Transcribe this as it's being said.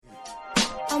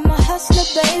hustler,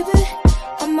 baby.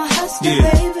 I'm a hustler,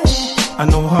 baby. I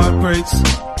know heartbreaks,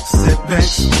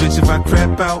 setbacks. Bitch, if I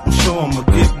crap out, I'm sure I'ma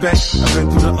get back. I've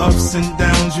been through the ups and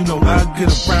downs, you know I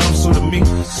get around. So to me,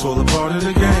 it's all a part of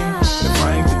the game. If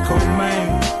I ain't the co-main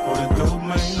or the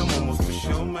domain, I'm almost for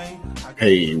sure, man.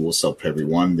 Hey, what's up,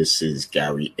 everyone? This is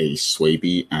Gary A.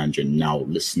 Swaby, and you're now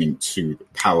listening to the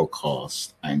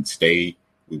Powercast. And today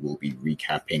we will be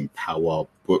recapping Power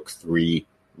Book 3,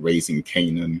 Raising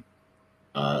Kanan,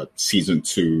 Season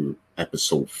 2,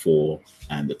 Episode 4,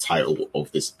 and the title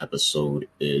of this episode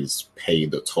is Pay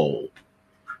the Toll.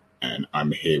 And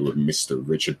I'm here with Mr.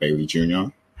 Richard Bailey Jr.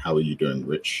 How are you doing,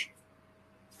 Rich?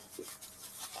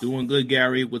 Doing good,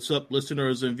 Gary. What's up,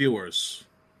 listeners and viewers?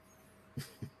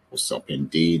 What's up,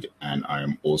 indeed? And I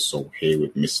am also here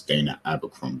with Miss Dana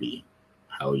Abercrombie.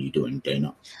 How are you doing,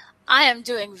 Dana? I am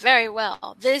doing very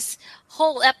well. This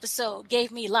whole episode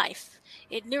gave me life.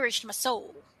 It nourished my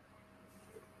soul.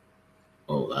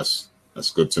 Oh, that's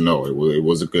good to know. It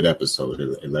was a good episode.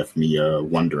 It left me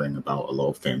wondering about a lot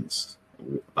of things,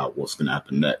 about what's going to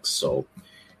happen next. So,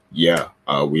 yeah,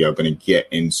 we are going to get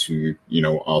into,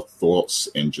 our thoughts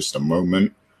in just a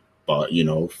moment. But,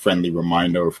 friendly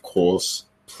reminder, of course,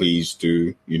 please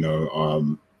do,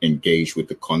 engage with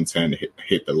the content,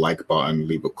 hit the like button,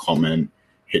 leave a comment,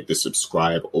 hit the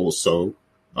subscribe also.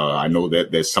 I know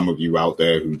that there's some of you out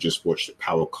there who just watch the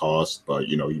Powercast, but,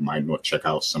 you might not check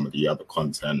out some of the other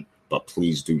content. But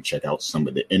please do check out some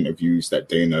of the interviews that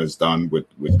Dana has done with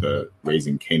the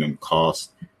Raising Kanan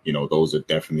cast. Those are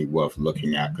definitely worth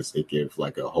looking at because they give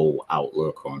like a whole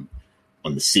outlook on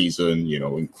the season,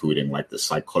 including like the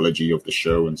psychology of the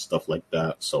show and stuff like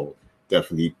that. So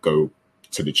definitely go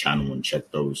to the channel and check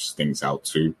those things out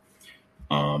too.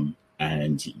 Also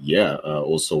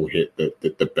hit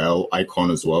the bell icon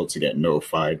as well to get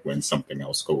notified when something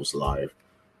else goes live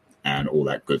and all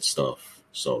that good stuff.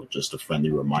 So just a friendly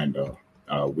reminder,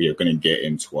 we are going to get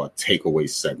into our takeaway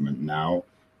segment now.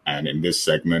 And in this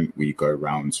segment, we go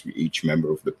around to each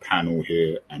member of the panel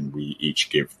here and we each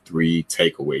give 3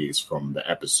 takeaways from the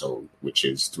episode, which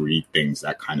is 3 things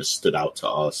that kind of stood out to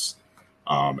us.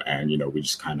 We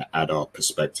just kind of add our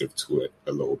perspective to it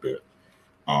a little bit.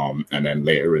 And then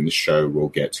later in the show, we'll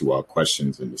get to our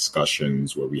questions and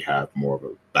discussions where we have more of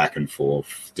a back and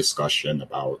forth discussion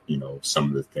about, some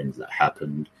of the things that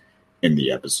happened in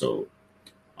the episode.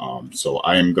 So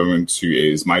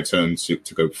it's my turn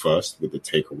to go first with the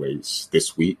takeaways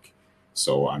this week.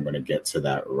 So I'm going to get to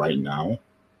that right now.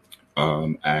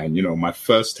 My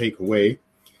first takeaway,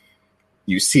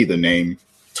 you see the name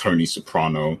Tony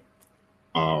Soprano.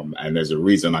 And there's a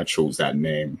reason I chose that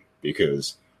name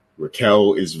because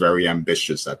Raquel is very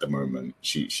ambitious at the moment.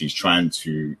 She's trying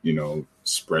to,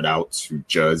 spread out to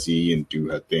Jersey and do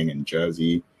her thing in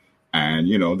Jersey. And,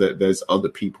 there's other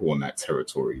people in that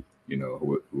territory,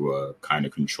 who are kind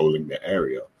of controlling the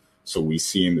area. So we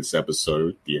see in this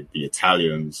episode, the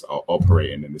Italians are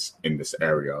operating in this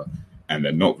area and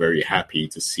they're not very happy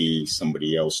to see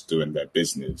somebody else doing their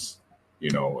business,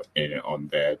 on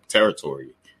their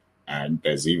territory. And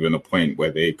there's even a point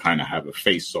where they kind of have a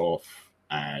face-off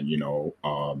and,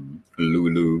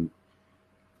 Lulu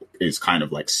is kind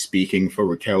of like speaking for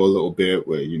Raquel a little bit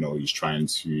where, he's trying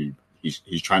to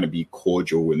be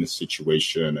cordial in the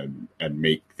situation and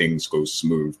make things go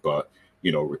smooth. But,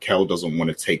 Raquel doesn't want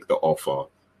to take the offer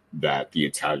that the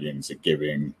Italians are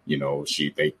giving.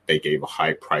 They gave a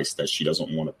high price that she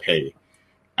doesn't want to pay.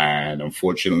 And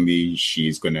unfortunately,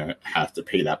 she's going to have to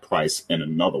pay that price in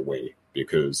another way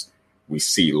because we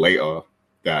see later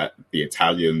that the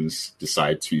Italians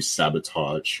decide to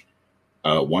sabotage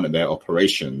one of their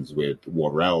operations with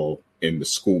Worrell in the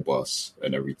school bus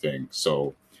and everything.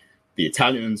 So the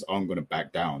Italians aren't going to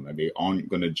back down and they aren't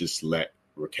going to just let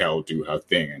Raquel do her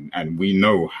thing. And we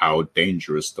know how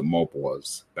dangerous the mob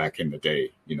was back in the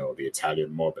day, the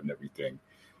Italian mob and everything.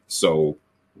 So,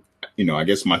 I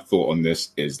guess my thought on this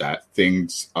is that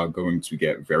things are going to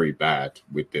get very bad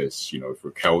with this. If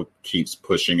Raquel keeps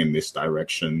pushing in this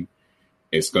direction,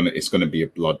 it's gonna be a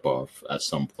bloodbath at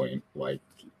some point. Like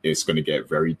it's gonna get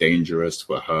very dangerous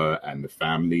for her and the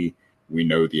family. We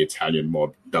know the Italian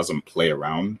mob doesn't play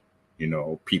around.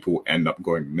 People end up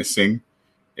going missing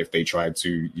if they try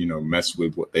to, mess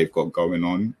with what they've got going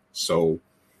on. So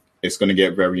it's going to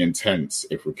get very intense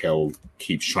if Raquel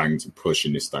keeps trying to push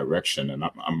in this direction. And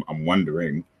I'm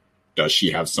wondering, does she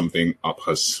have something up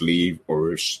her sleeve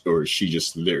or is she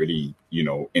just literally,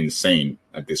 insane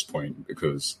at this point?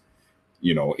 Because,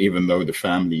 even though the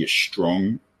family is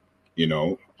strong,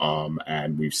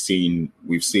 and we've seen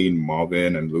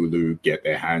Marvin and Lulu get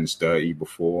their hands dirty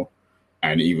before,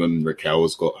 and even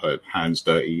Raquel's got her hands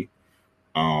dirty.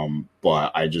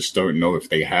 But I just don't know if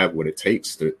they have what it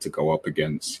takes to go up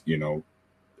against, you know,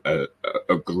 a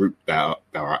group that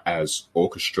are as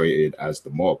orchestrated as the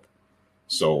mob.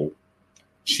 So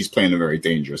she's playing a very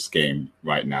dangerous game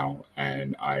right now,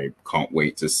 and I can't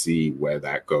wait to see where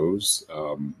that goes.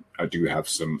 I do have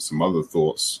some other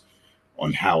thoughts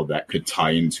on how that could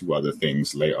tie into other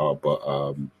things later,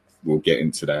 but we'll get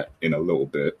into that in a little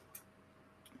bit.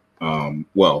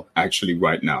 Well, actually,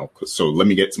 right now. So let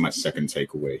me get to my second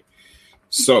takeaway.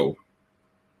 So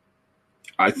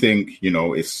I think, you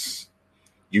know, it's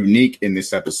unique in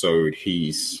this episode.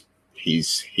 He's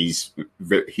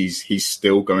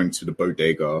still going to the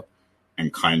bodega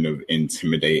and kind of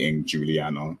intimidating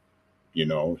Juliana. You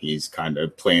know, he's kind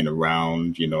of playing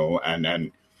around, you know, and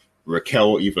then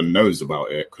Raquel even knows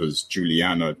about it because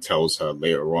Juliana tells her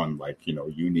later on, like, you know,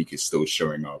 Unique is still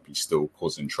showing up. He's still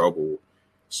causing trouble.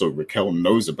 So Raquel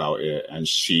knows about it, and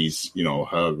she's, you know,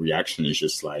 her reaction is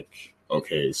just like,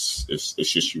 okay, it's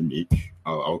just Unique.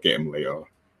 I'll get him later.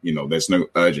 You know, there's no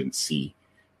urgency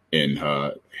in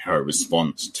her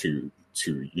response to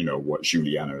you know what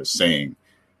Juliana is saying,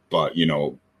 but you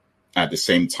know, at the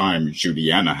same time,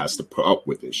 Juliana has to put up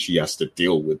with it. She has to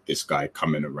deal with this guy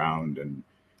coming around and,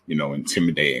 you know,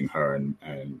 intimidating her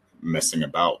and messing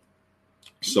about.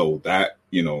 So that,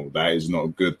 you know, that is not a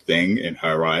good thing in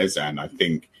her eyes. And I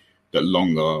think the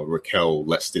longer Raquel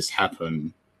lets this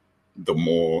happen, the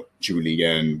more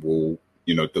Julianne will,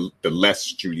 you know, the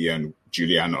less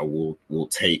Juliana will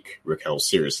take Raquel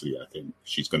seriously. I think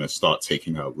she's going to start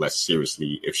taking her less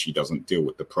seriously if she doesn't deal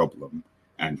with the problem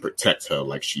and protect her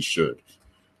like she should.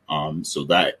 So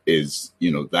that is,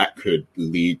 you know, that could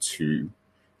lead to,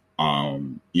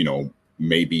 you know,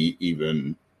 maybe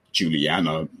even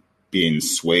Juliana being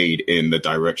swayed in the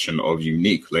direction of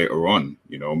Unique later on.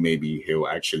 You know, maybe he'll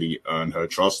actually earn her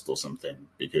trust or something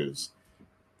because,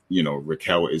 you know,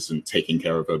 Raquel isn't taking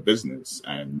care of her business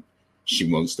and she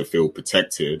wants to feel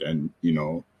protected. And, you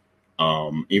know,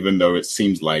 even though it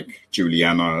seems like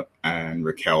Juliana and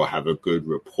Raquel have a good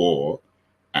rapport,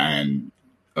 and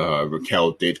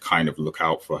Raquel did kind of look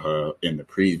out for her in the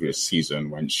previous season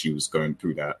when she was going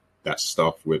through that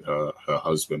stuff with her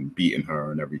husband beating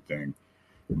her and everything.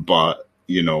 But,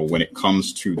 you know, when it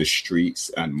comes to the streets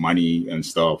and money and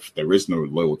stuff, there is no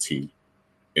loyalty.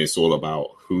 It's all about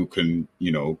who can,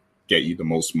 you know, get you the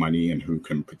most money and who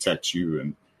can protect you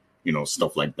and, you know,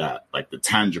 stuff like that. Like the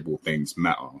tangible things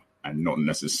matter and not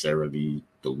necessarily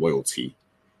the loyalty.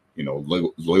 You know,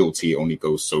 loyalty only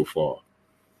goes so far.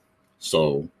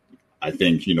 So I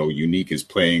think, you know, Unique is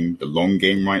playing the long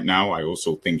game right now. I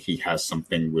also think he has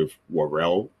something with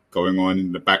Worrell going on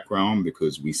in the background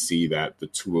because we see that the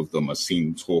two of them are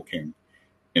seen talking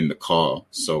in the car.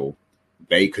 So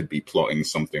they could be plotting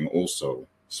something also.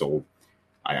 So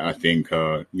I think,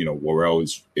 you know,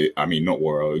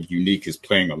 Unique is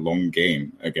playing a long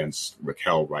game against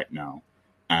Raquel right now.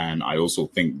 And I also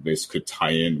think this could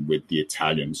tie in with the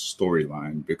Italian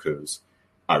storyline because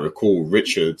I recall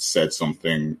Richard said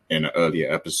something in an earlier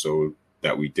episode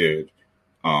that we did.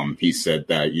 He said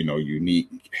that, you know,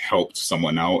 Unique helped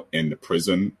someone out in the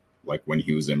prison, like when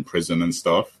he was in prison and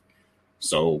stuff.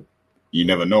 So you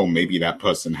never know. Maybe that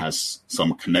person has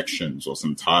some connections or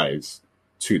some ties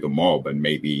to the mob, and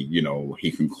maybe, you know,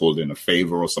 he can call in a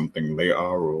favor or something later,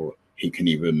 or he can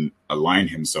even align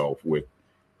himself with,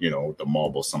 you know, the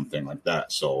mob or something like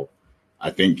that. So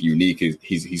I think Unique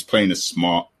he's playing a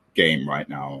smart game right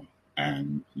now,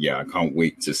 and yeah, I can't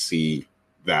wait to see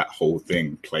that whole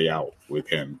thing play out with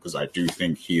him because I do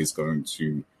think he is going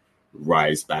to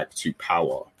rise back to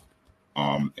power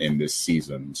in this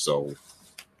season. So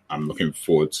I'm looking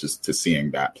forward to seeing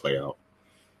that play out.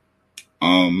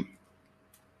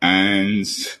 And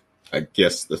I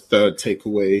guess the third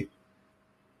takeaway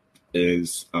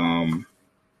is,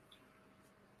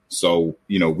 so,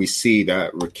 you know, we see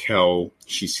that Raquel,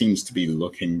 she seems to be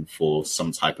looking for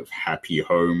some type of happy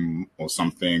home or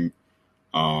something.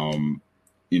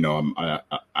 You know,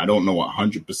 I don't know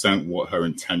 100% what her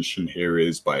intention here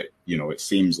is, but, you know, it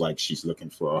seems like she's looking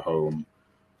for a home,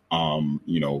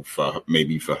 you know, for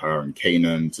her and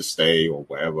Kanan to stay or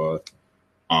whatever.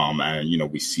 And, you know,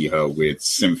 we see her with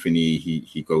Symphony.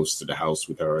 He goes to the house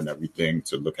with her and everything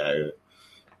to look at it.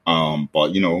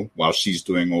 But, you know, while she's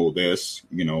doing all this,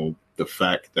 you know, the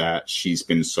fact that she's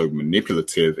been so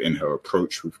manipulative in her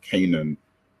approach with Kanan,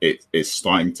 it's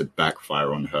starting to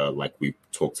backfire on her, like we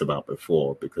talked about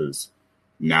before, because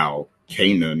now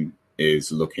Kanan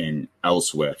is looking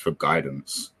elsewhere for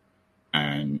guidance.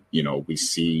 And, you know, we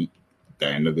see the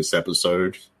end of this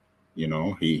episode, you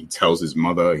know, he tells his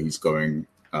mother he's going,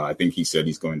 I think he said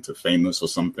he's going to Famous or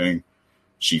something.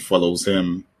 She follows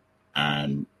him.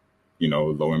 And, you know,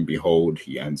 lo and behold,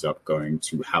 he ends up going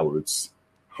to Howard's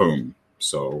home.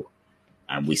 So,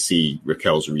 and we see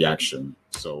Raquel's reaction.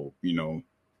 So, you know,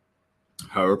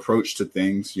 her approach to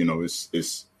things, you know, is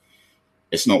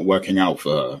it's not working out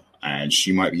for her. And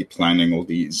she might be planning all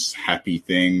these happy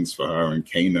things for her and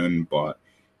Kanan, but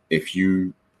if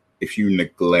you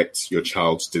neglect your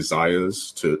child's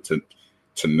desires to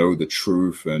know the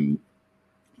truth and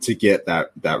to get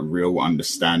that real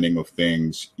understanding of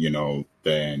things, you know,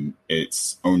 then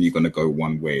it's only going to go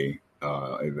one way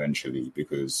eventually,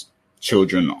 because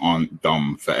children aren't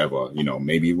dumb forever. You know,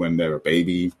 maybe when they're a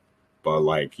baby, but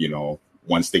like, you know,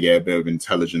 once they get a bit of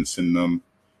intelligence in them,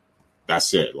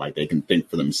 that's it. Like, they can think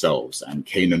for themselves. And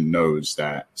Kanan knows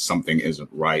that something isn't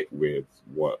right with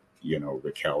what, you know,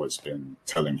 Raquel has been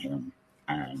telling him.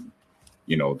 And,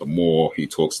 you know, the more he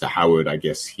talks to Howard, I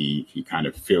guess he kind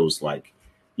of feels like,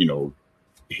 you know,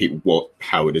 what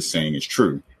Howard is saying is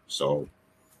true. So,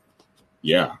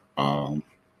 yeah,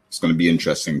 it's going to be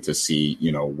interesting to see,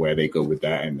 you know, where they go with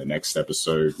that in the next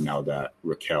episode. Now that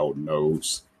Raquel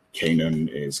knows Kanan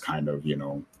is kind of, you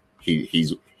know,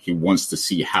 he wants to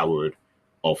see Howard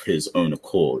of his own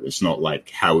accord. It's not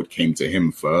like Howard came to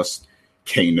him first.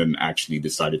 Kanan actually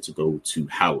decided to go to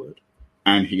Howard,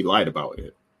 and he lied about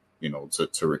it, you know,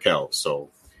 to Raquel. So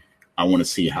I want to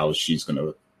see how she's going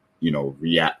to, you know,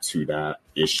 react to that.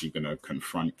 Is she going to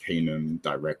confront Kanan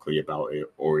directly about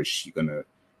it, or is she going to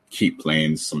keep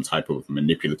playing some type of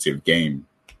manipulative game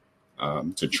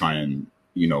to try and,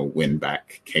 you know, win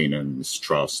back Kanan's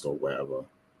trust or whatever?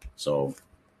 So,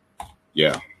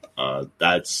 yeah,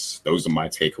 those are my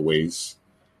takeaways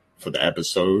for the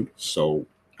episode. So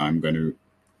I'm going to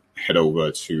head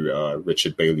over to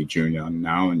Richard Bailey Jr.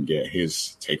 now and get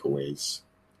his takeaways.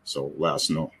 So let us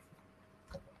know.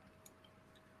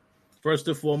 First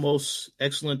and foremost,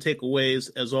 excellent takeaways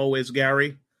as always,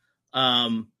 Gary.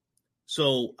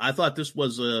 So I thought this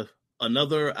was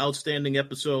another outstanding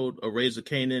episode of Raise of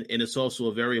Kanan, and it's also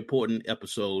a very important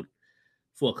episode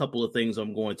for a couple of things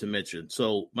I'm going to mention.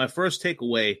 So my first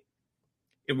takeaway,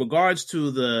 in regards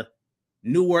to the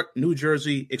Newark, New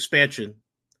Jersey expansion,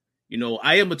 you know,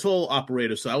 I am a toll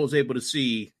operator, so I was able to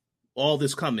see all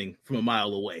this coming from a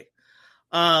mile away.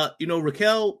 You know,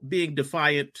 Raquel being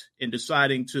defiant and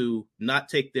deciding to not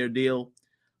take their deal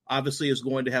obviously is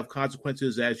going to have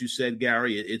consequences. As you said,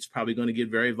 Gary, it's probably going to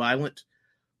get very violent.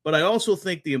 But I also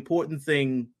think the important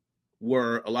thing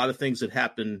were a lot of things that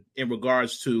happened in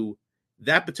regards to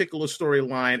that particular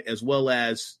storyline, as well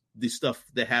as the stuff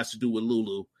that has to do with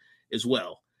Lulu as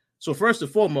well. So first and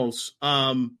foremost,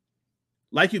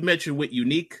 like you mentioned with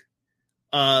Unique,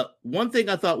 one thing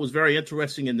I thought was very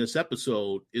interesting in this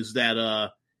episode is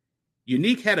that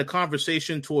Unique had a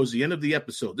conversation towards the end of the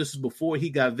episode. This is before he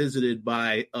got visited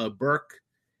by Burke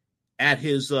at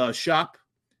his shop,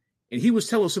 and he was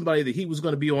telling somebody that he was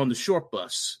going to be on the short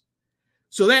bus.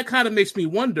 So that kind of makes me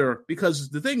wonder, because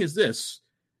the thing is this,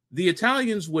 the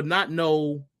Italians would not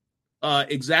know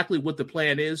exactly what the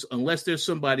plan is unless there's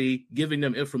somebody giving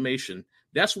them information.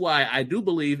 That's why I do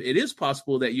believe it is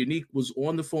possible that Unique was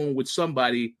on the phone with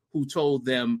somebody who told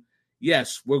them,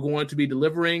 yes, we're going to be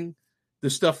delivering the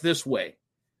stuff this way.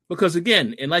 Because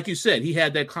again, and like you said, he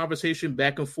had that conversation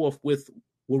back and forth with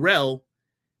Warrell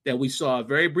that we saw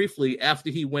very briefly after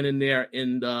he went in there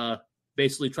and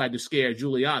basically tried to scare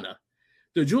Juliana.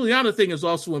 The Juliana thing is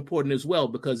also important as well,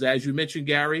 because as you mentioned,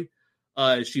 Gary,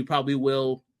 she probably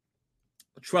will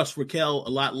trust Raquel a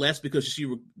lot less because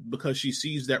she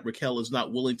sees that Raquel is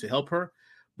not willing to help her.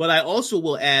 But I also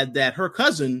will add that her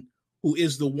cousin, who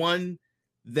is the one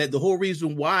that the whole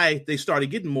reason why they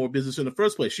started getting more business in the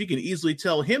first place, she can easily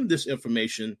tell him this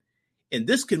information, and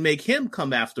this can make him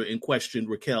come after and question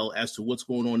Raquel as to what's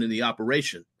going on in the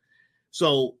operation.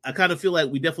 So I kind of feel like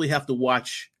we definitely have to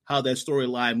watch how that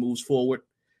storyline moves forward,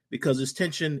 because there's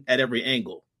tension at every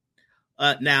angle.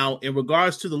 Now, in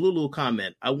regards to the Lulu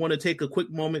comment, I want to take a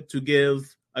quick moment to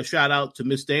give a shout out to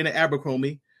Miss Dana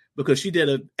Abercrombie, because she did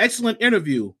an excellent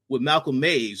interview with Malcolm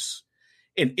Mays.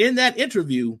 And in that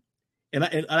interview,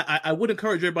 and I would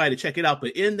encourage everybody to check it out,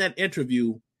 but in that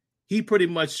interview, he pretty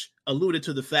much alluded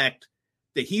to the fact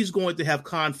that he's going to have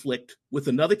conflict with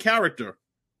another character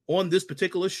on this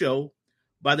particular show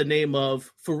by the name of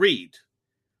Farid,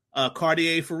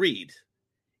 Cartier Farid.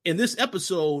 And this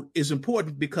episode is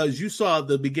important because you saw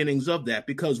the beginnings of that,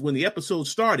 because when the episode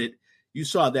started, you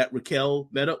saw that Raquel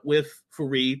met up with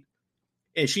Farid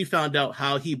and she found out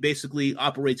how he basically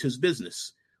operates his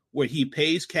business, where he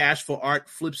pays cash for art,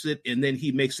 flips it, and then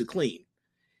he makes it clean.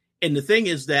 And the thing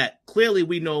is that clearly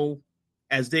we know,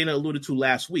 as Dana alluded to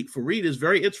last week, Farid is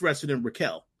very interested in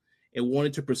Raquel and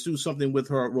wanted to pursue something with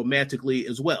her romantically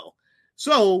as well.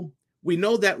 So we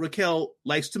know that Raquel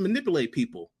likes to manipulate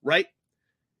people, right?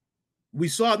 We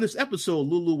saw in this episode,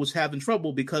 Lulu was having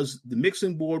trouble because the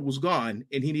mixing board was gone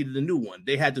and he needed a new one.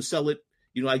 They had to sell it.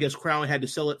 I guess Crown had to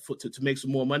sell it to make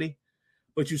some more money.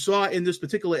 But you saw in this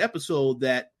particular episode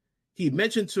that he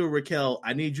mentioned to Raquel,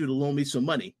 I need you to loan me some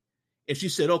money. And she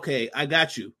said, okay, I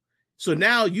got you. So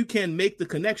now you can make the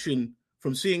connection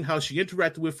from seeing how she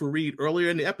interacted with Fareed earlier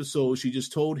in the episode. She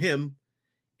just told him,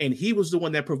 and he was the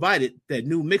one that provided that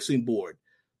new mixing board.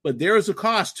 But there is a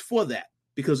cost for that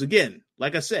because, again,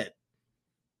 like I said,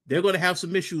 they're going to have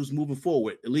some issues moving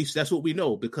forward. At least that's what we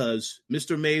know because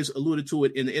Mr. Mays alluded to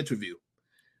it in the interview.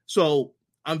 So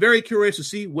I'm very curious to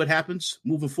see what happens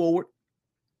moving forward.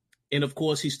 And, of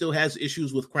course, he still has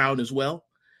issues with Crown as well.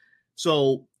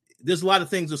 So there's a lot of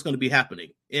things that's going to be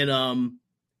happening. And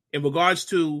in regards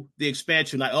to the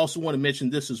expansion, I also want to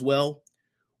mention this as well.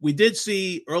 We did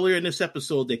see earlier in this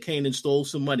episode that Kanan stole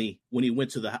some money when he went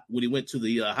to the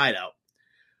hideout.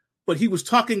 But he was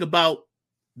talking about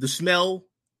the smell,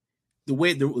 the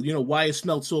way, why it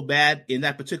smelled so bad in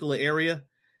that particular area.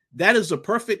 That is a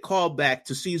perfect callback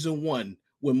to season 1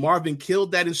 when Marvin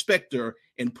killed that inspector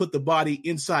and put the body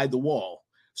inside the wall.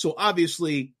 So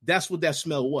obviously that's what that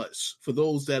smell was. For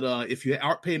those that, if you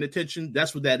aren't paying attention,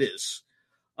 that's what that is.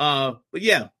 But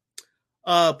yeah,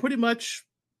 pretty much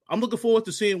I'm looking forward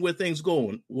to seeing where things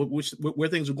going, where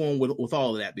things are going with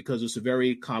all of that, because it's a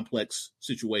very complex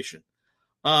situation.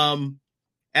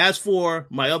 As for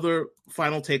my other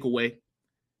final takeaway,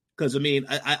 because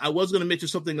I was going to mention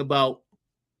something about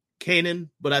Kanan,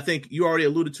 but I think you already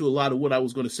alluded to a lot of what I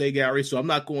was going to say, Gary, so I'm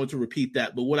not going to repeat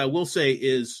that. But what I will say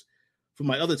is, for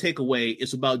my other takeaway,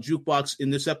 it's about Jukebox in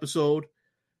this episode.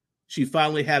 She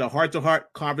finally had a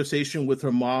heart-to-heart conversation with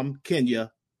her mom,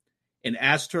 Kenya, and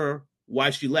asked her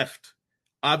why she left.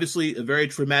 Obviously, a very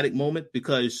traumatic moment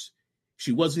because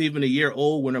she wasn't even a year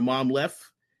old when her mom left.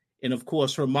 And, of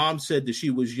course, her mom said that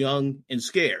she was young and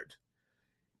scared.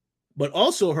 But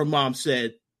also her mom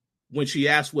said, when she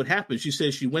asked what happened, she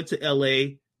said she went to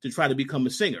L.A. to try to become a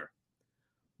singer.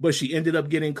 But she ended up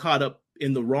getting caught up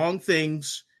in the wrong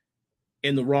things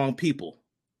and the wrong people.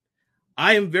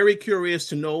 I am very curious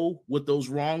to know what those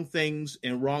wrong things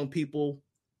and wrong people,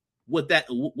 what that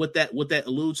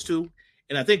alludes to.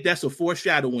 And I think that's a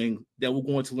foreshadowing that we're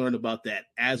going to learn about that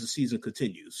as the season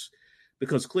continues.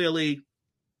 Because clearly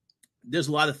there's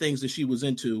a lot of things that she was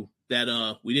into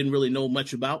that we didn't really know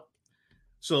much about.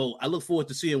 So I look forward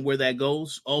to seeing where that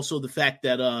goes. Also, the fact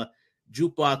that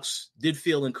Jukebox did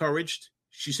feel encouraged.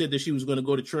 She said that she was going to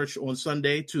go to church on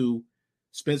Sunday to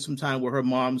spend some time with her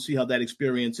mom, see how that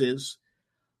experience is.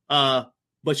 But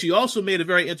she also made a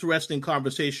very interesting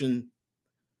conversation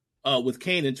with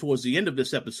Kanan towards the end of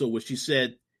this episode, where she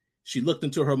said she looked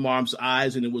into her mom's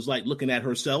eyes and it was like looking at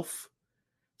herself.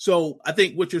 So I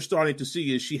think what you're starting to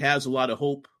see is she has a lot of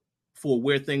hope for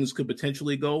where things could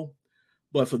potentially go.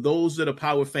 But for those that are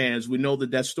Power fans, we know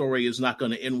that story is not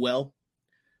going to end well.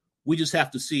 We just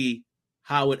have to see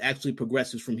how it actually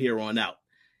progresses from here on out.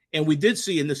 And we did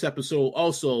see in this episode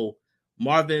also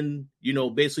Marvin,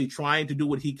 basically trying to do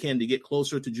what he can to get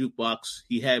closer to Jukebox.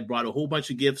 He had brought a whole bunch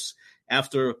of gifts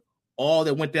after all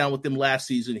that went down with them last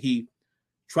season. He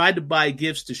tried to buy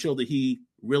gifts to show that he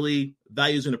really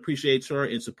values and appreciates her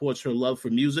and supports her love for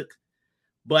music.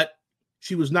 But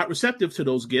she was not receptive to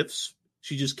those gifts.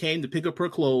 She just came to pick up her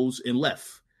clothes and left.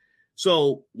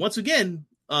 So once again,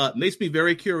 makes me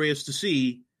very curious to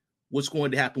see what's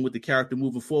going to happen with the character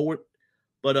moving forward.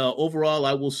 But overall,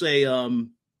 I will say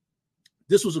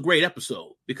this was a great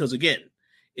episode because, again,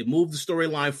 it moved the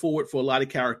storyline forward for a lot of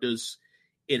characters.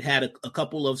 It had a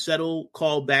couple of subtle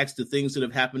callbacks to things that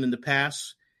have happened in the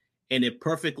past, and it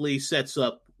perfectly sets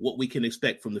up what we can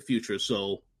expect from the future.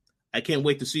 So I can't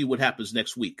wait to see what happens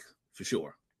next week for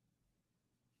sure.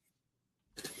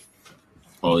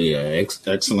 Oh, yeah.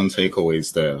 Excellent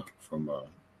takeaways there from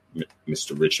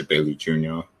Mr. Richard Bailey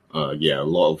Jr. Yeah, a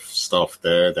lot of stuff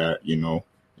there that,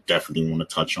 definitely want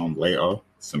to touch on later.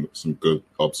 Some good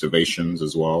observations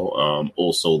as well.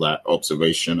 Also, that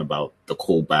observation about the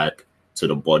callback to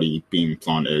the body being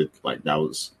planted, like that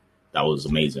was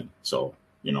amazing. So,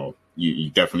 you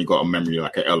definitely got a memory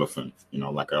like an elephant,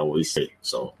 like I always say.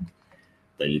 So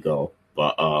there you go.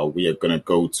 But we are going to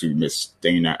go to Miss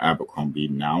Dana Abercrombie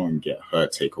now and get her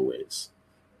takeaways.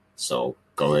 So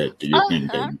go ahead, do your thing,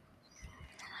 Dana.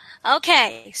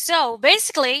 Okay, so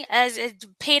basically, as it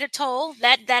paid a toll,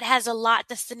 that has a lot.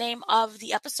 That's the name of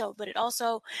the episode, but it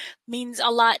also means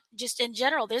a lot just in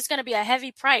general. There's going to be a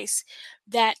heavy price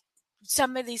that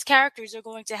some of these characters are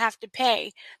going to have to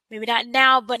pay. Maybe not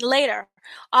now, but later.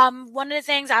 One of the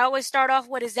things I always start off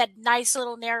with is that nice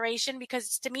little narration,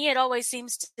 because to me it always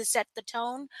seems to set the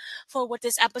tone for what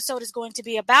this episode is going to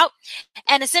be about.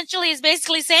 And essentially is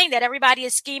basically saying that everybody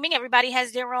is scheming, everybody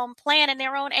has their own plan and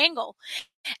their own angle.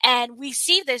 And we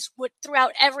see this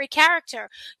throughout every character.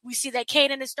 We see that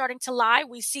Kanan is starting to lie.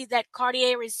 We see that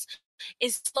Cartier is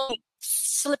slowly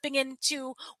slipping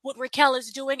into what Raquel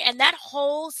is doing. And that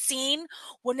whole scene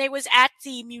when they was at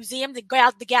the museum, the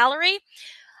gallery,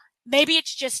 maybe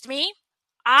it's just me,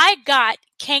 I got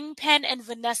Kingpin and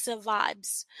Vanessa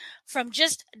vibes from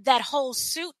just that whole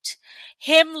suit,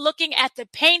 him looking at the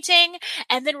painting,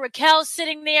 and then Raquel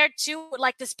sitting there too with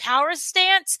like this power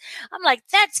stance. I'm like,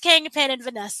 that's Kingpin and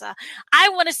Vanessa. I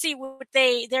want to see what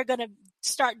they're going to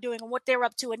start doing and what they're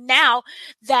up to. And now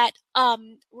that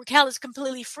Raquel is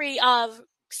completely free of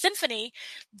Symphony,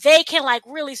 they can like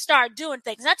really start doing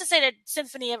things. Not to say that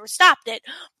Symphony ever stopped it,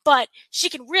 but she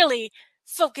can really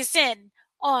focus in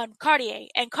on Cartier.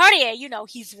 And Cartier, you know,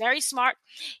 he's very smart.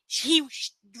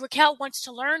 Raquel wants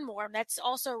to learn more, and that's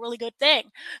also a really good thing.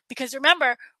 Because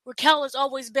remember, Raquel has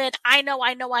always been, I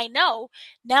know.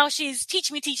 Now she's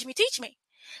teach me.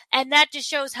 And that just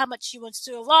shows how much she wants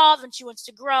to evolve and she wants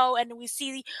to grow. And we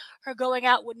see her going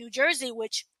out with New Jersey,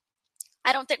 which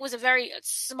I don't think was a very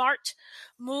smart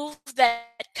move. That,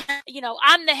 you know,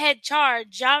 I'm the head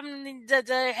charge. I'm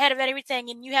the head of everything,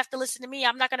 and you have to listen to me.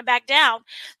 I'm not going to back down.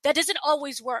 That doesn't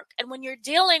always work. And when you're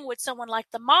dealing with someone like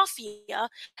the mafia,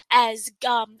 as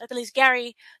at least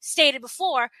Gary stated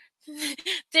before,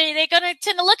 they're going to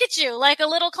tend to look at you like a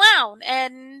little clown.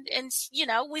 And you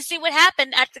know, we see what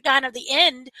happened at the kind of the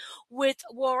end with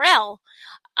Worrell.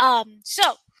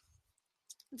 So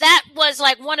that was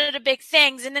like one of the big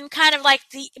things. And then kind of like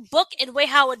the book and the way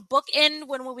how it bookended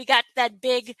when we got that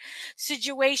big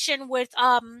situation with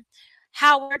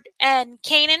Howard and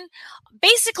Kanan.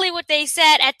 Basically what they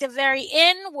said at the very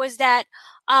end was that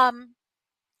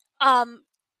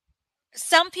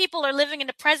some people are living in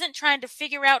the present trying to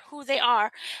figure out who they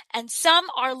are, and some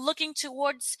are looking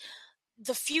towards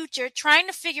the future, trying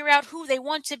to figure out who they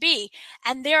want to be.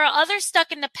 And there are others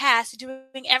stuck in the past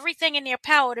doing everything in their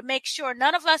power to make sure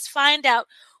none of us find out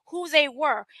who they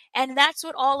were. And that's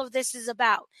what all of this is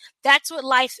about. That's what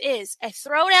life is. A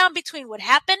throwdown between what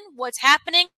happened, what's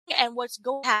happening, and what's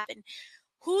going to happen.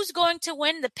 Who's going to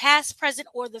win, the past, present,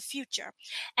 or the future?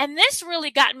 And this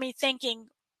really got me thinking,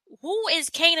 who is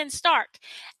Kanan Stark?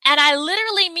 And I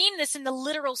literally mean this in the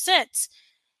literal sense.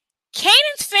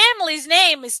 Kanan's family's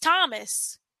name is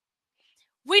Thomas.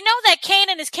 We know that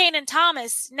Kanan is Kanan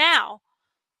Thomas now.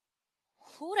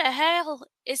 Who the hell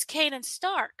is Kanan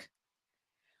Stark?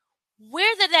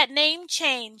 Where did that name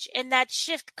change and that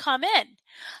shift come in?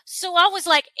 So I was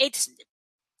like,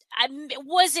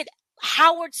 was it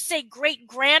Howard's, say,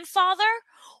 great-grandfather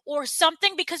or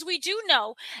something? Because we do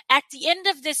know at the end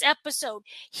of this episode,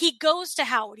 he goes to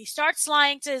Howard. He starts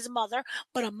lying to his mother,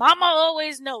 but a mama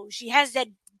always knows. She has that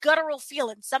guttural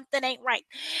feeling something ain't right.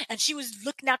 And she was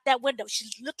looking out that window. She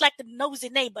looked like the nosy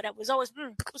neighbor that was always,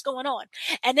 what's going on?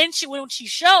 And then when she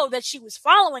showed that she was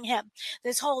following him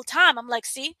this whole time, I'm like,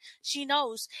 see, she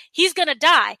knows. He's going to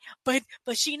die, but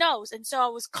she knows. And so I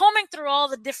was combing through all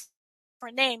the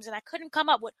different names, and I couldn't come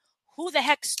up with who the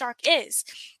heck Stark is.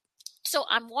 So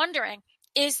I'm wondering,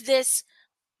 is this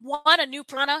a new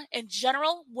Prana in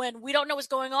general when we don't know what's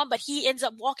going on, but he ends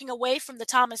up walking away from the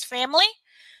Thomas family?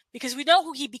 Because we know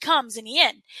who he becomes in the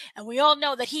end. And we all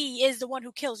know that he is the one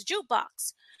who kills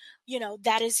Jukebox. You know,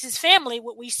 that is his family,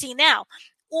 what we see now.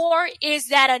 Or is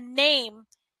that a name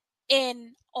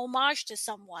in homage to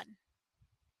someone?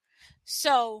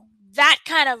 So that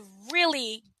kind of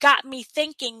really got me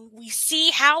thinking. We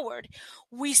see Howard.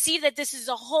 We see that this is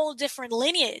a whole different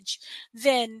lineage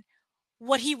than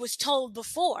what he was told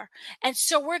before. And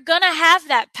so we're going to have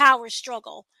that power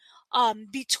struggle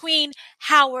between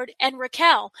Howard and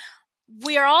Raquel.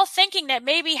 We are all thinking that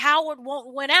maybe Howard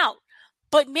won't win out,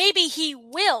 but maybe he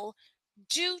will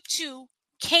due to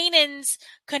Kanan's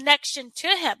connection to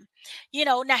him. You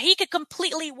know, now he could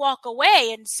completely walk away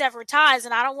and sever ties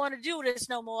and I don't want to do this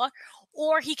no more.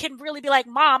 Or he can really be like,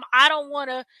 Mom, I don't want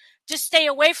to, just stay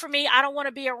away from me. I don't want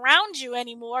to be around you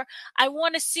anymore. I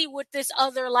want to see what this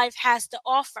other life has to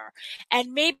offer.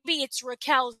 And maybe it's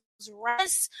Raquel's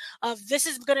rest of, this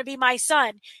is going to be my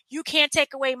son. You can't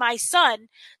take away my son,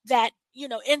 that, you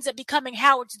know, ends up becoming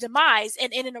Howard's demise.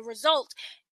 And in a result,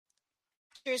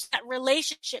 there's that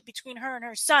relationship between her and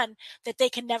her son that they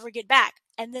can never get back.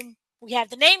 And then we have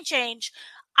the name change.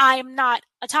 I am not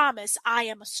a Thomas. I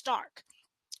am a Stark.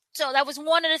 So that was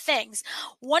one of the things.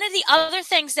 One of the other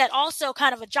things that also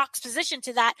kind of a juxtaposition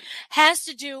to that has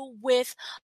to do with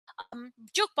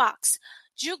Jukebox.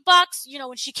 Jukebox,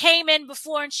 when she came in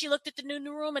before and she looked at the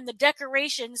new room and the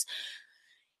decorations,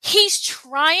 he's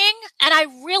trying, and I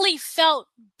really felt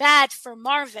bad for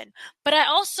Marvin. But I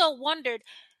also wondered,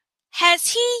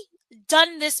 has he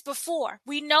done this before?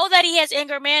 We know that he has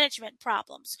anger management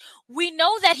problems. We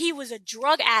know that he was a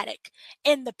drug addict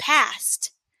in the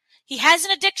past. He has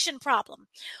an addiction problem.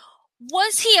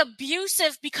 Was he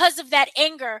abusive because of that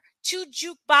anger to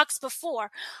Jukebox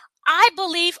before? I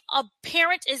believe a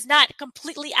parent is not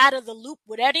completely out of the loop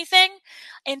with anything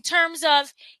in terms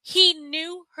of he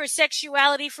knew her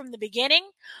sexuality from the beginning,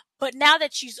 but now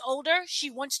that she's older, she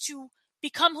wants to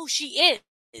become who she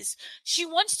is. She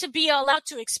wants to be allowed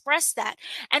to express that.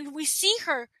 And we see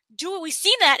her do it. We've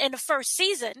seen that in the first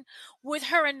season with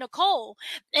her and Nicole.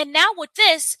 And now with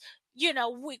this,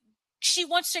 she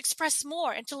wants to express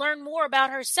more and to learn more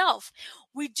about herself.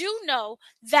 We do know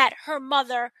that her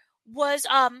mother was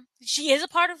she is a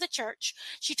part of the church.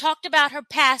 She talked about her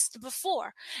past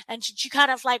before, and she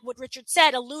kind of, like what Richard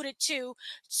said, alluded to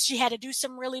she had to do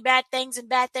some really bad things, and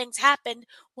bad things happened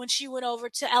when she went over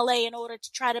to LA in order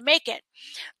to try to make it.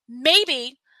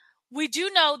 Maybe we do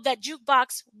know that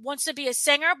Jukebox wants to be a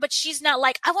singer, but she's not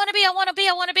like, I want to be.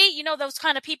 Those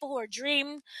kind of people who are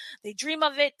they dream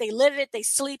of it, they live it, they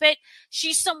sleep it.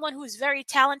 She's someone who's very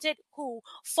talented, who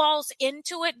falls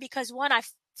into it because, one, I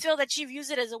feel that she views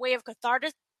it as a way of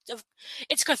cathartic.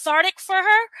 It's cathartic for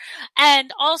her.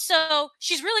 And also,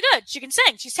 she's really good. She can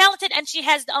sing. She's talented. And she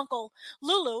has the uncle,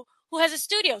 Lulu, who has a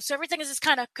studio. So everything is just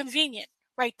kind of convenient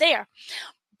right there.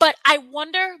 But I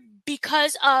wonder,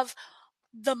 because of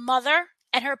the mother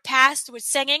and her past with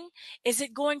singing, is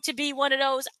it going to be one of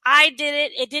those, I did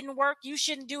it, it didn't work, you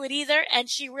shouldn't do it either, and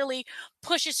she really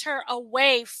pushes her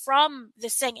away from the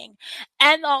singing?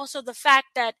 And also the fact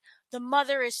that the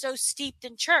mother is so steeped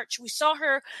in church. We saw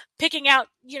her picking out,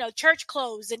 church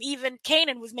clothes, and even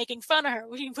Kanan was making fun of her.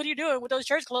 What are you doing with those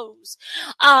church clothes?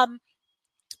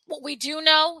 What we do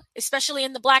know, especially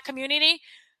in the Black community,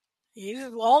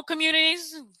 all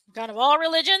communities, kind of all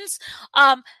religions,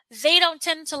 they don't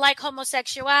tend to like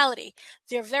homosexuality.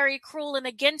 They're very cruel and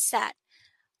against that.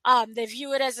 They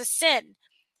view it as a sin.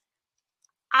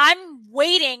 I'm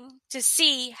waiting to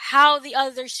see how the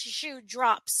other shoe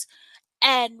drops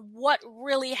and what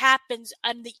really happens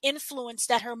and the influence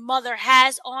that her mother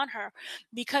has on her.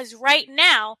 Because right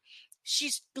now,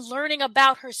 she's learning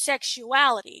about her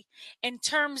sexuality in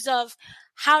terms of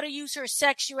how to use her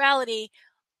sexuality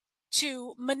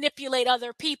to manipulate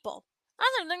other people.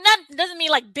 That doesn't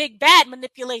mean like big bad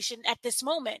manipulation at this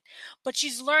moment, but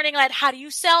she's learning like, how do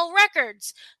you sell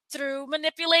records through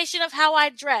manipulation of how I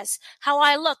dress, how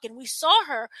I look. And we saw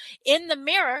her in the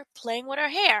mirror playing with her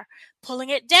hair, pulling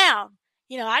it down.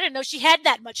 I didn't know she had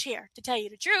that much hair, to tell you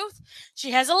the truth.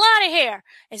 She has a lot of hair.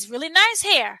 It's really nice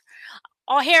hair.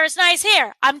 All hair is nice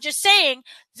hair. I'm just saying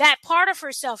that part of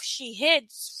herself she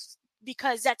hid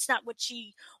because that's not what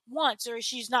she wants, or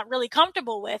she's not really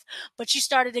comfortable with. But she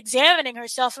started examining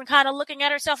herself and kind of looking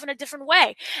at herself in a different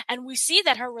way. And we see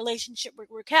that her relationship with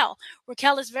Raquel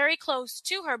is very close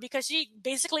to her because she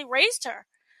basically raised her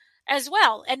as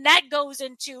well. And that goes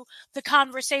into the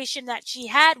conversation that she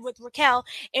had with Raquel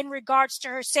in regards to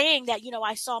her saying that,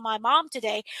 I saw my mom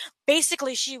today.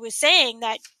 Basically, she was saying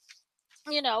that,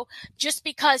 just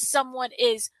because someone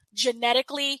is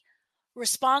genetically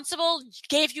responsible,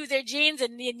 gave you their genes,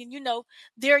 and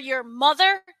they're your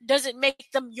mother, doesn't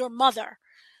make them your mother.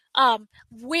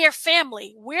 We're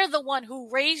family. We're the one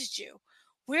who raised you.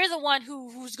 We're the one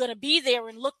who's going to be there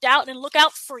and look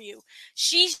out for you.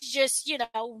 She's just,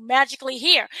 magically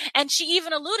here. And she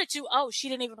even alluded to, she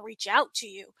didn't even reach out to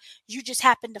you. You just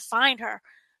happened to find her.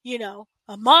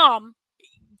 A mom,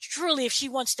 truly, if she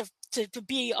wants to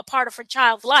be a part of her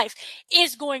child's life,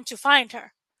 is going to find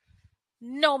her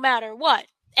no matter what.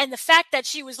 And the fact that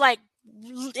she was like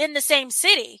in the same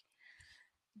city,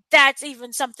 that's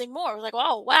even something more. Like,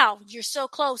 oh, wow, you're so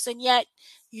close, and yet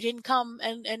you didn't come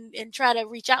and try to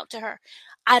reach out to her.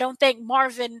 I don't think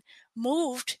Marvin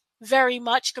moved very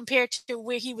much compared to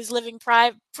where he was living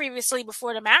previously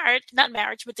before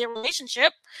their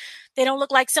relationship. They don't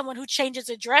look like someone who changes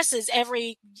addresses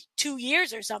every 2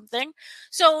 years or something.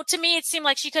 So to me, it seemed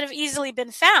like she could have easily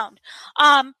been found.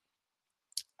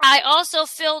 I also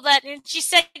feel that, and she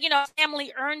said,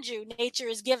 family earned you, nature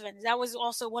is given. That was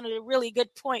also one of the really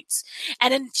good points.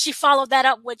 And then she followed that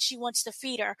up with she wants to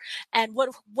feed her. And what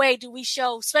way do we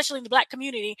show, especially in the Black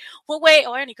community, what way,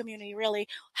 or any community really,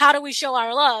 how do we show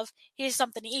our love? Here's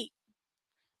something to eat.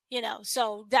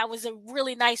 So that was a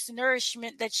really nice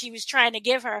nourishment that she was trying to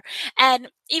give her. And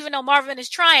even though Marvin is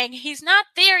trying, he's not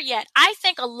there yet. I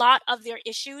think a lot of their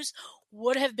issues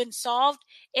would have been solved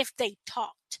if they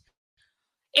talked.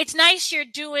 It's nice you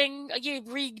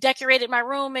redecorated my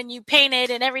room and you painted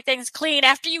and everything's clean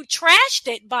after you trashed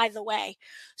it, by the way.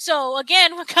 So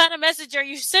again, what kind of message are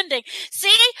you sending?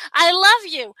 See, I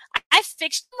love you. I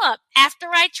fixed him up after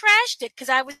I trashed it because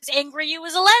I was angry you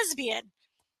was a lesbian.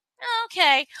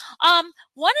 Okay.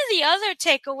 One of the other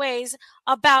takeaways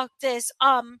about this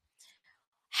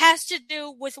has to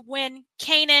do with when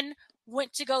Kanan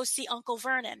went to go see Uncle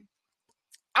Vernon.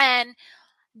 And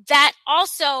that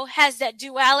also has that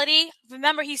duality.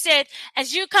 Remember, he said,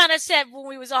 as you kind of said when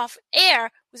we was off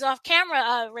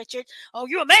camera, Richard, oh,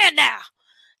 you're a man now.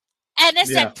 And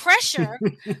it's that pressure.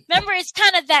 Remember, it's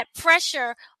kind of that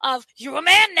pressure of, you're a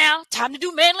man now, time to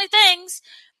do manly things.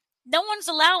 No one's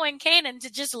allowing Kanan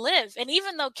to just live. And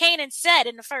even though Kanan said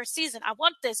in the first season, I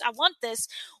want this,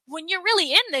 when you're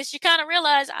really in this, you kind of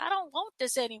realize, I don't want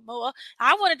this anymore.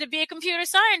 I wanted to be a computer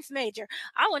science major.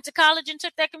 I went to college and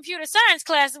took that computer science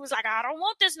class. It was like, I don't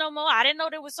want this no more. I didn't know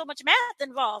there was so much math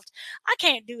involved. I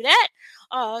can't do that.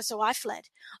 So I fled.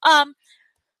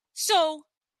 So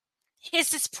it's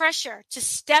this pressure to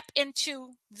step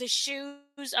into the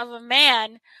shoes of a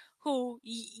man who,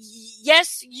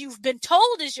 yes, you've been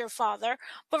told is your father,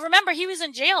 but remember, he was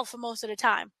in jail for most of the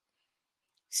time.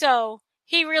 So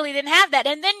he really didn't have that.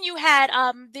 And then you had,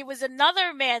 there was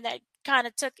another man that kind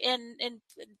of took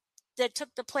that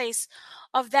took the place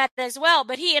of that as well,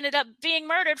 but he ended up being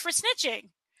murdered for snitching.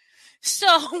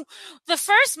 So the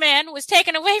first man was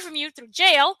taken away from you through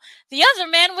jail. The other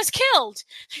man was killed.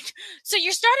 So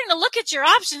you're starting to look at your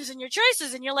options and your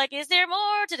choices, and you're like, is there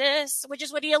more to this? Which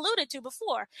is what he alluded to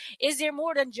before. Is there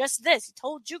more than just this? He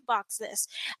told Jukebox this.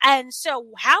 And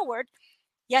so Howard,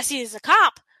 yes, he is a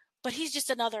cop, but he's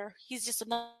just another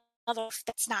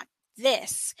that's not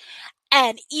this.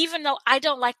 And even though I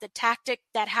don't like the tactic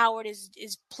that Howard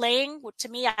is playing, to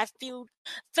me, I feel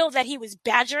that he was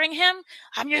badgering him.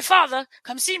 I'm your father.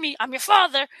 Come see me. I'm your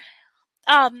father.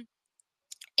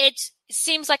 It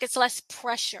seems like it's less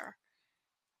pressure.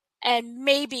 And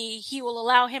maybe he will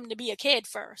allow him to be a kid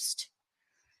first,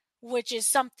 which is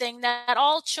something that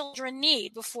all children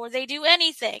need before they do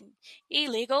anything,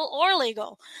 illegal or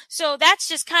legal. So that's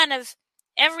just kind of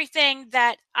everything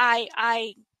that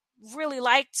I really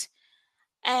liked.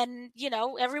 And,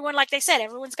 everyone, like they said,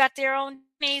 everyone's got their own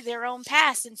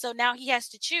past. And so now he has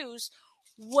to choose,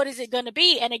 what is it going to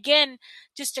be? And again,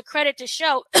 just a credit to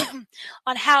show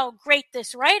on how great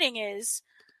this writing is.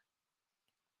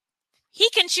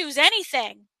 He can choose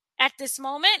anything at this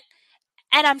moment.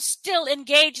 And I'm still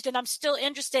engaged and I'm still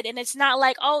interested. And it's not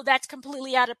like, oh, that's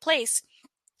completely out of place.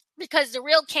 Because the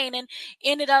real Kanan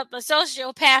ended up a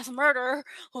sociopath murderer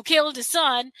who killed his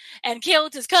son and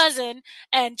killed his cousin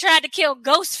and tried to kill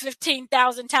Ghost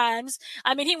 15,000 times.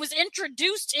 I mean, he was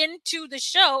introduced into the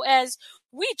show as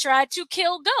we tried to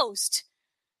kill Ghost.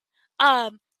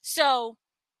 So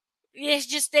it's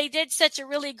just, they did such a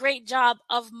really great job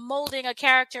of molding a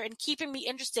character and keeping me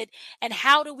interested. And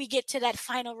how do we get to that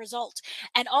final result?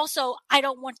 And also, I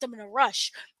don't want them in a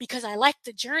rush because I like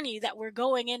the journey that we're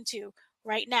going into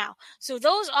right now. So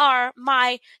those are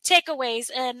my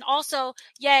takeaways. And also,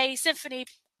 yay, Symphony,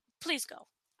 please go.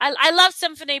 I love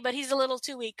Symphony, but he's a little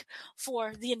too weak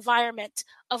for the environment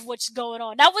of what's going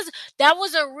on. That was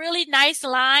a really nice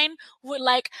line with,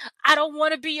 like, I don't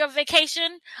want to be your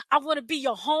vacation. I want to be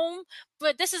your home,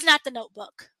 but this is not The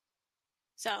Notebook.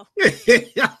 So. That's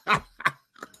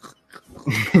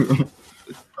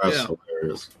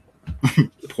hilarious.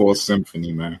 Poor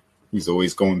Symphony, man. He's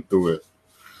always going through it.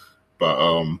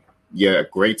 But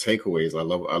great takeaways. I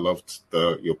loved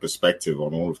your perspective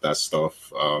on all of that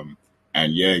stuff.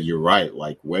 And yeah, you're right.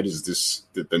 Like, where does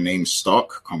the name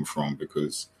Stark come from?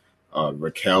 Because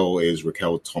Raquel is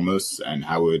Raquel Thomas and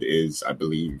Howard is, I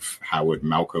believe, Howard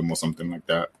Malcolm or something like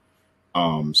that.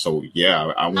 So yeah,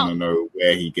 I want to know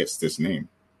where he gets this name.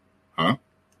 Huh?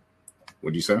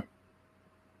 What do you say?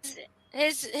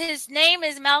 His name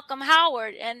is Malcolm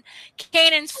Howard, and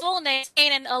Kanan's full name is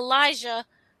Kanan Elijah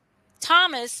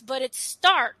Thomas, but it's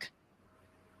Stark.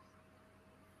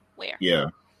 Where?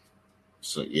 Yeah.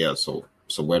 So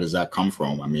where does that come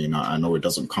from? I mean, I know it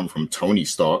doesn't come from Tony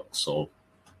Stark, so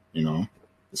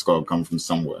it's got to come from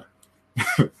somewhere.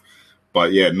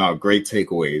 But yeah, no, great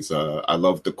takeaways. I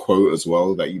love the quote as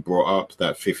well that you brought up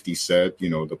that 50 said,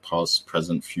 the past,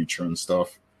 present, future and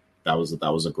stuff. That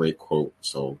was a great quote.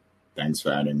 So thanks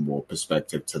for adding more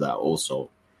perspective to that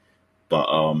also. But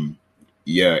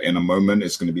yeah, in a moment,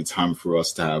 it's going to be time for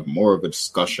us to have more of a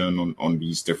discussion on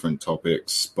these different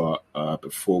topics. But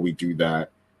before we do that,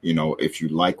 if you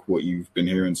like what you've been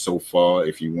hearing so far,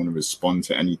 if you want to respond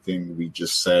to anything we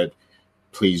just said,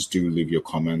 please do leave your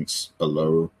comments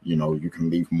below. You can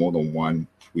leave more than one.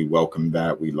 We welcome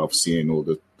that. We love seeing all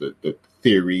the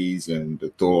theories and the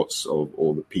thoughts of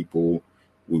all the people.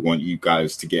 We want you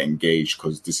guys to get engaged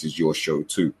because this is your show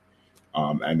too.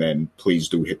 And then please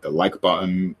do hit the like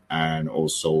button and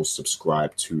also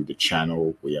subscribe to the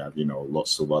channel. We have,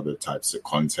 lots of other types of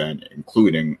content,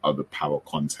 including other power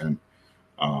content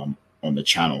on the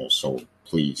channel. So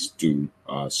please do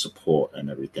support and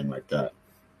everything like that.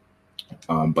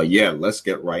 But yeah, let's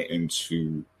get right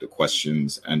into the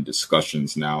questions and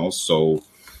discussions now. So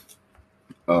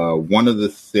one of the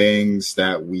things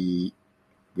that we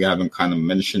haven't kind of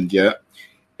mentioned yet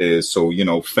is, so,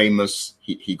 Famous,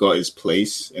 he got his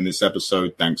place in this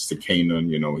episode thanks to Kanan.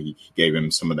 He gave him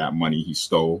some of that money he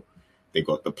stole. They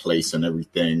got the place and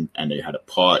everything, and they had a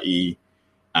party.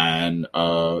 And,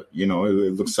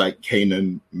 it looks like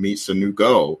Kanan meets a new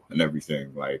girl and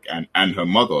everything, and her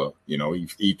mother,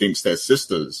 he thinks they're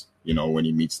sisters, when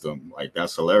he meets them. Like,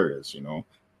 that's hilarious,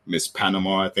 Miss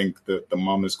Panama, I think the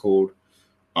mom is called.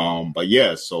 But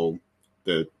yeah, so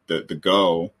the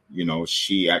girl,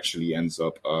 she actually ends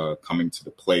up coming to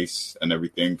the place and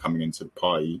everything, coming into the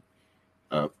party.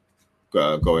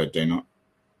 Go ahead, Dana.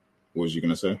 What was you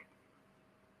gonna say?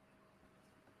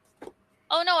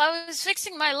 Oh no, I was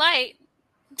fixing my light.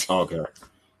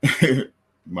 Okay.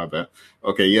 My bad.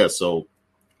 Okay, yeah, so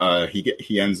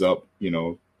he ends up,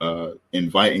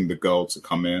 inviting the girl to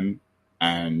come in,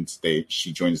 and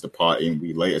she joins the party, and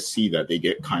we later see that they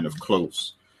get kind of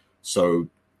close. So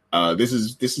this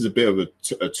is a bit of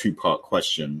a two-part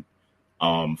question.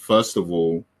 First of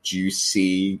all, do you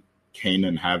see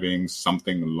Kanan having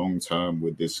something long-term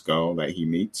with this girl that he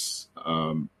meets?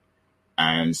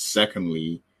 And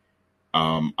secondly,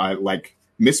 I like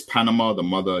Miss Panama, the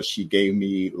mother. She gave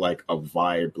me like a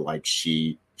vibe, like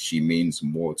she means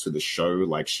more to the show,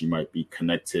 like she might be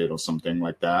connected or something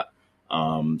like that.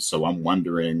 So I'm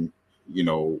wondering,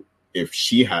 if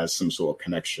she has some sort of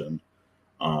connection,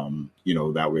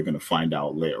 that we're going to find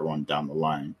out later on down the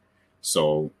line.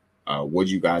 So what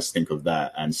do you guys think of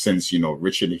that? And since,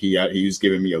 Richard, he was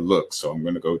giving me a look, so I'm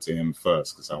going to go to him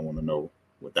first because I want to know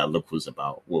what that look was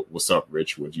about. What's up,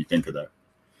 Rich? What do you think of that?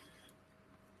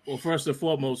 Well, first and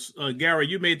foremost, Gary,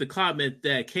 you made the comment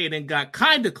that Kanan got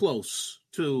kind of close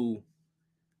to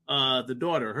the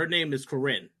daughter. Her name is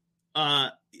Corinne.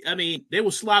 They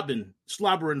were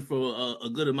slobbering for a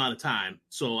good amount of time.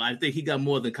 So I think he got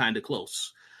more than kind of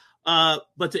close.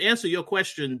 But to answer your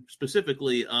question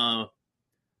specifically, the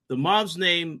mom's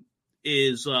name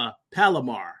is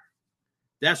Palomar.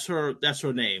 That's her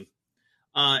name.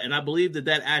 And I believe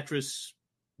that actress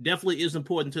definitely is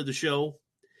important to the show.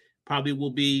 Probably will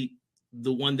be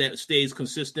the one that stays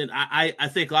consistent. I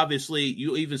think obviously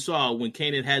you even saw when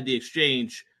Kanan had the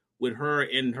exchange with her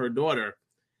and her daughter.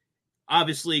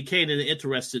 Obviously, Kanan is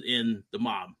interested in the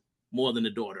mom more than the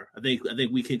daughter. I think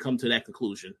we can come to that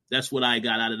conclusion. That's what I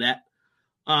got out of that.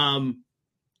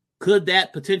 Could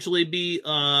that potentially be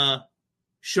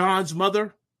Sean's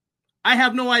mother? I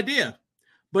have no idea.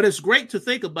 But it's great to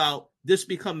think about this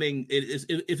becoming,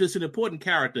 if it's an important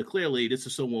character, clearly this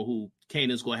is someone who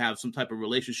Kanan's going to have some type of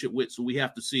relationship with. So we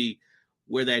have to see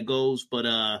where that goes. But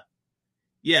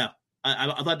yeah.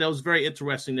 I thought that was very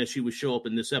interesting that she would show up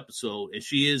in this episode. And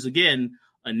she is, again,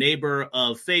 a neighbor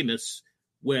of Famous,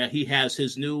 where he has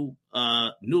his new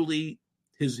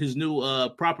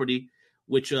property,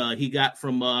 which he got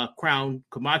from Crown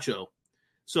Camacho.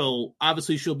 So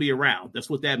obviously she'll be around.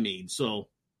 That's what that means. So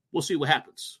we'll see what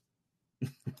happens.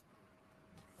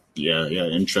 Yeah,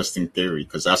 interesting theory,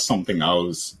 because that's something I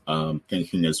was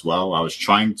thinking as well. I was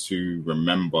trying to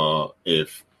remember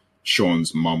if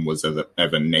Sean's mom was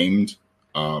ever named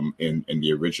in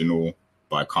the original,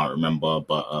 but I can't remember.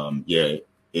 But yeah,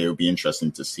 it would be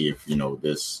interesting to see if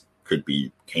this could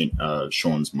be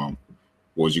Sean's mom.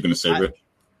 What was you going to say, Rick?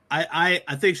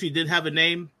 I think she did have a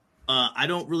name. I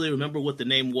don't really remember what the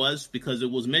name was because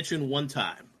it was mentioned one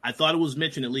time. I thought it was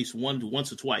mentioned at least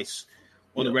once or twice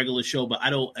on the regular show, but I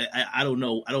don't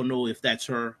know. I don't know if that's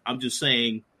her. I'm just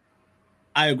saying.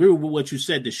 I agree with what you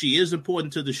said, that she is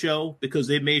important to the show because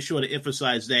they made sure to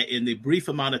emphasize that in the brief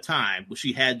amount of time where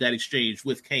she had that exchange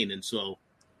with Kanan. So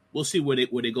we'll see where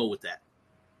they go with that.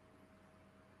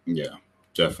 Yeah,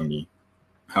 definitely.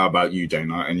 How about you,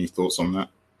 Dana? Any thoughts on that?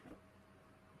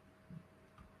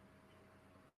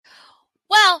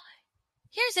 Well,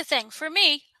 here's the thing. For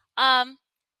me, I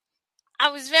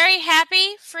was very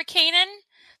happy for Kanan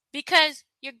because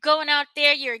you're going out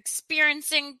there, you're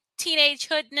experiencing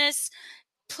teenagehoodness.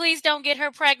 Please don't get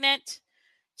her pregnant.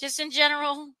 Just in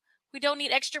general, we don't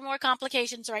need extra more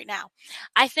complications right now.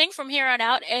 I think from here on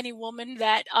out, any woman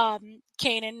that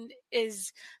Kanan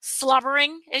is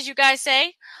slobbering, as you guys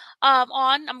say,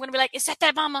 on, I'm going to be like, is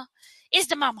that mama? Is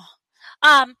the mama?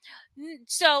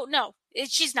 So no,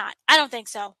 she's not. I don't think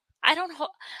so. I don't.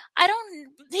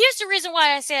 Here's the reason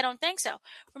why I say I don't think so.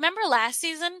 Remember last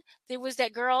season, there was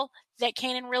that girl that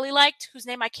Kanan really liked, whose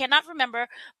name I cannot remember,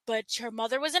 but her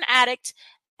mother was an addict,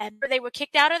 and they were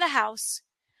kicked out of the house,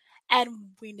 and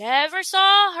we never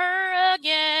saw her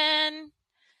again.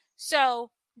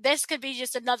 So this could be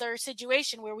just another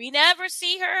situation where we never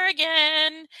see her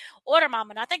again, or the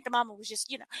mama. And I think the mama was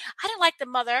just, I didn't like the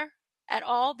mother at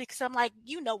all because I'm like,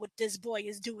 you know what this boy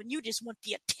is doing. You just want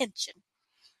the attention.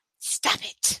 Stop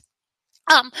it.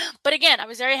 But again, I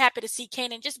was very happy to see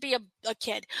Kanan just be a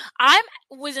kid. I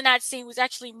was in that scene was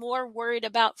actually more worried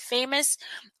about Famous.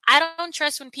 I don't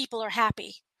trust when people are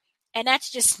happy. And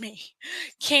that's just me.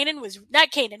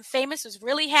 Famous was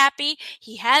really happy.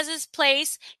 He has his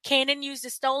place. Kanan used the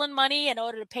stolen money in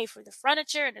order to pay for the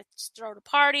furniture and to throw the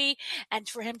party and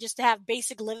for him just to have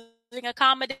basic living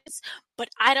accommodations. But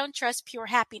I don't trust pure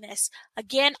happiness.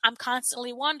 Again, I'm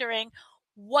constantly wondering,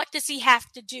 what does he have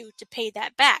to do to pay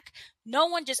that back? No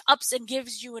one just ups and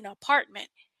gives you an apartment,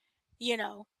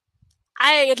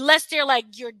 unless they're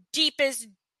like your deepest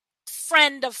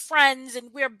friend of friends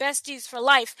and we're besties for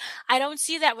life. I don't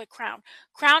see that with Crown.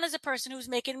 Crown is a person who's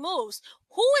making moves.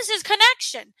 Who is his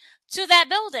connection to that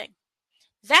building?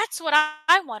 That's what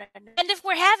I want to know. And if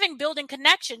we're having building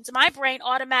connections, my brain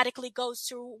automatically goes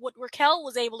to what Raquel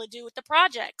was able to do with the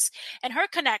projects and her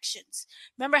connections.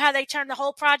 Remember how they turned the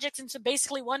whole projects into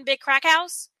basically one big crack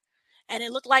house? And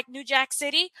it looked like New Jack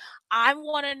City. I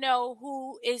want to know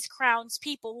who is Crown's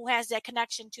people, who has that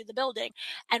connection to the building,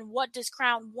 and what does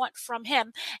Crown want from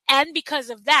him. And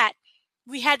because of that,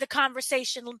 we had the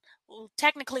conversation,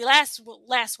 technically last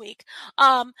week,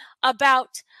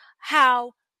 about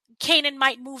how Kanan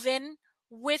might move in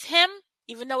with him,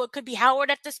 even though it could be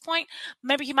Howard at this point.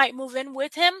 Maybe he might move in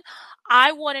with him.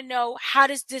 I want to know, how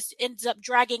does this end up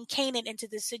dragging Kanan into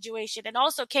this situation? And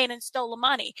also, Kanan stole the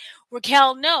money.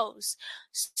 Raquel knows.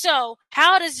 So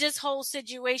how does this whole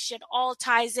situation all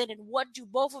ties in, and what do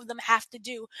both of them have to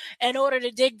do in order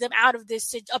to dig them out of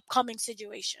this upcoming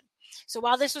situation? So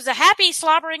while this was a happy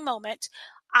slobbering moment,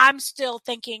 I'm still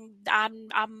thinking I'm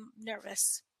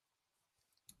nervous.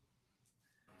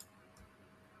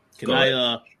 Can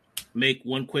I make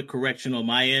one quick correction on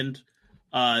my end?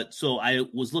 So I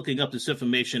was looking up this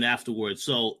information afterwards.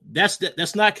 So that's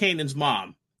not Kanan's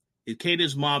mom.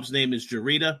 Kanan's mom's name is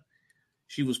Jarita.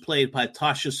 She was played by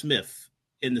Tasha Smith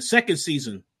in the second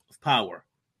season of Power.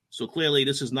 So clearly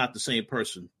this is not the same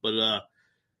person. But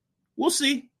we'll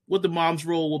see what the mom's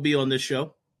role will be on this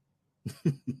show.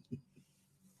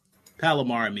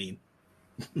 Palomar, I mean.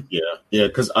 Yeah,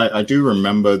 because I do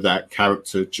remember that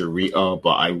character Jarita,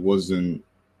 but I wasn't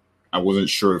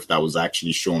sure if that was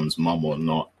actually Sean's mom or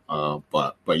not.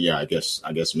 But yeah, I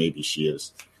guess maybe she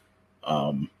is.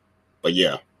 But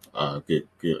yeah,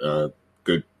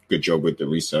 good job with the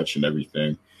research and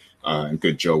everything, and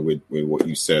good job with what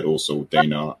you said also,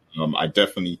 Dana. I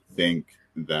definitely think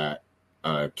that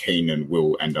Kanan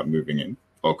will end up moving in.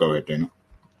 Oh, go ahead, Dana.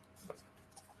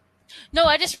 No,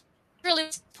 I just really.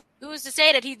 Who's to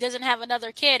say that he doesn't have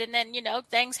another kid and then,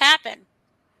 things happen?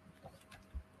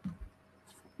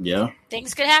 Yeah.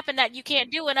 Things could happen that you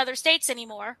can't do in other states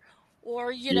anymore,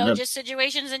 or, just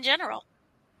situations in general.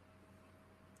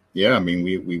 Yeah, I mean,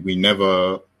 we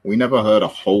never heard a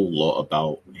whole lot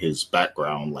about his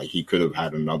background. Like, he could have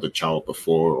had another child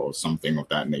before or something of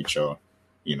that nature.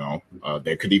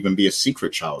 There could even be a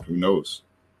secret child. Who knows?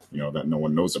 That no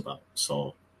one knows about.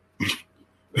 So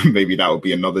maybe that would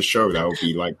be another show. That would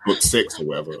be like book 6 or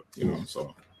whatever,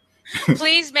 so.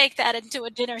 Please make that into a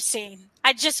dinner scene.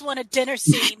 I just want a dinner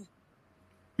scene.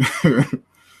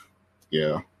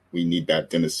 Yeah, we need that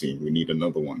dinner scene. We need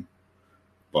another one.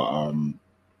 But,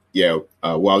 what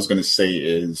I was going to say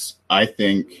is, I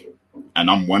think, and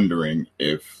I'm wondering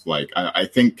if, I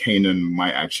think Kanan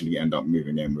might actually end up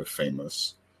moving in with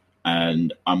Famous.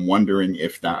 And I'm wondering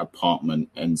if that apartment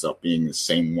ends up being the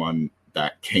same one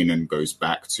that Kanan goes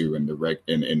back to in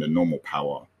the normal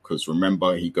Power, because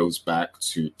remember, he goes back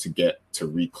to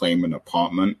reclaim an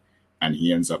apartment, and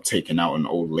he ends up taking out an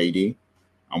old lady.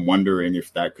 I'm wondering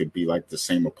if that could be like the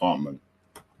same apartment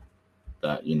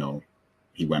that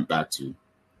he went back to.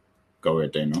 Go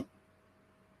ahead, Dana.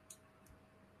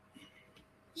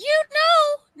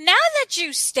 now that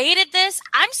you stated this,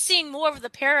 I'm seeing more of the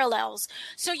parallels.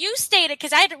 So you stated,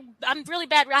 because I'm really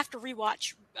bad. I have to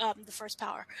rewatch the first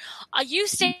Power. You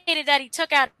stated that he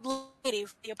took out a lady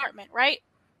from the apartment, right?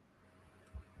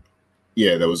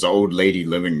 Yeah, there was an old lady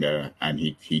living there, and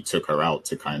he took her out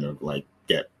to kind of like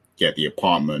get the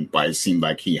apartment. But it seemed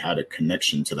like he had a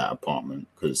connection to that apartment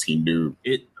because he knew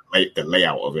the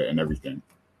layout of it and everything.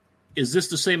 Is this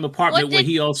the same apartment where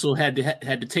he also had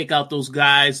to take out those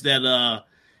guys that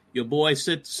your boy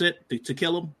sent to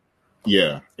kill him?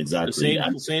 Yeah, exactly.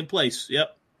 The same place.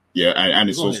 Yep. Yeah, and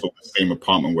it's also the same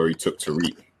apartment where he took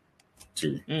Tariq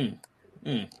to.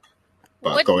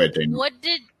 But go ahead, Dana. What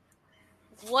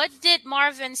did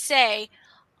Marvin say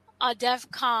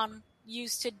DEF CON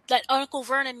that Uncle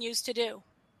Vernon used to do?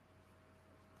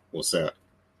 What's that?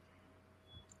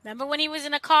 Remember when he was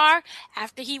in a car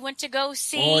after he went to go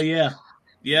see? Oh, yeah.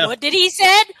 Yeah. What did he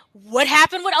said? What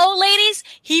happened with old ladies?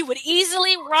 He would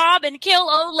easily rob and kill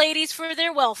old ladies for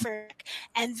their welfare.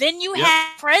 And then you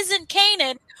have President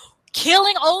Kanan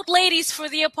killing old ladies for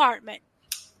the apartment.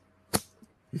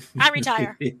 I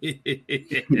retire.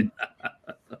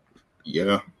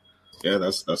 Yeah,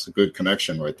 that's a good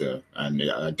connection right there. And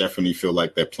I definitely feel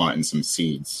like they're planting some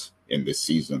seeds in this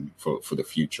season for the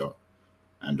future.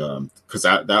 And because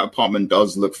that apartment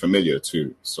does look familiar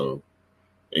too, so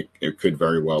it could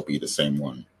very well be the same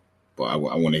one. But I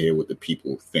want to hear what the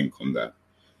people think on that.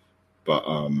 But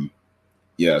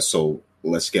yeah, so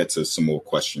let's get to some more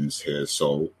questions here.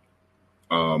 So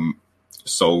Kanan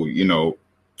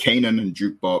and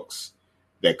Jukebox,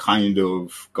 they're kind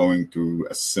of going through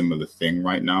a similar thing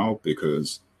right now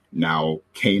because now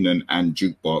Kanan and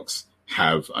Jukebox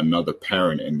have another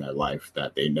parent in their life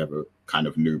that they never kind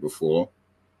of knew before.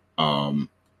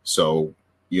 So,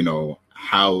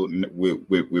 how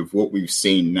with what we've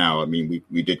seen now, I mean,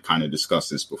 we did kind of discuss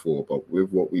this before, but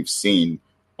with what we've seen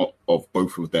of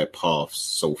both of their paths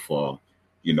so far,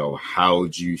 how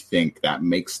do you think that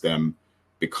makes them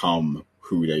become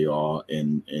who they are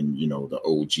in the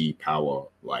OG Power,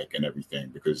 like, and everything?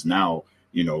 Because now,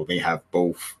 they have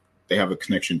a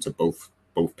connection to both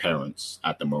parents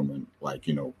at the moment. Like,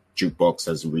 Jukebox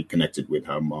has reconnected with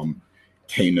her mom.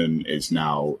 Kanan is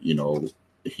now,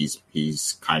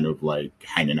 he's kind of like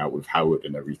hanging out with Howard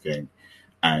and everything.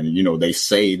 And, they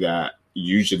say that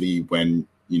usually when,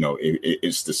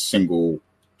 it's the single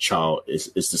child,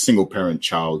 it's the single parent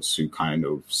childs who kind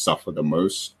of suffer the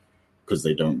most because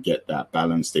they don't get that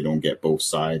balance. They don't get both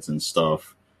sides and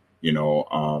stuff,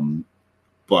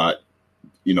 but,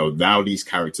 now these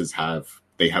characters have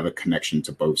a connection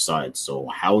to both sides. So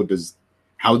how do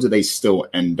they still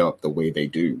end up the way they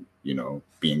do?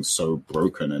 Being so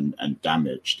broken and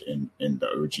damaged in the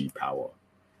OG Power.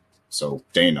 So,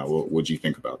 Dana, what do you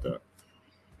think about that?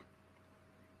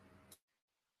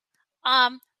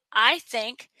 I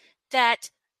think that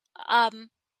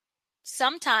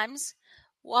sometimes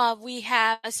we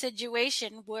have a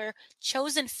situation where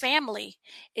chosen family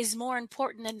is more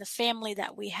important than the family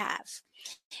that we have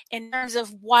in terms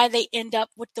of why they end up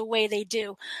with the way they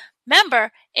do.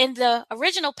 Remember, in the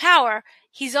original Power,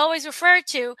 he's always referred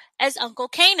to as Uncle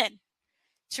Kanan.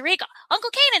 Tariq, Uncle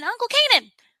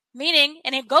Kanan, meaning,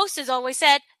 and Ghost has always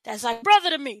said, that's like brother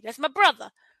to me. That's my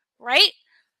brother, right?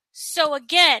 So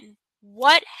again,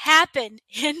 what happened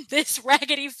in this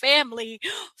raggedy family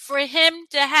for him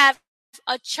to have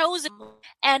a chosen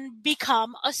and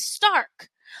become a Stark?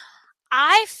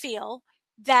 I feel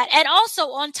that, and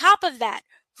also on top of that,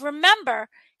 remember,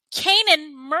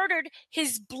 Kanan murdered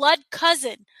his blood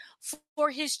cousin for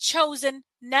his chosen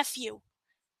nephew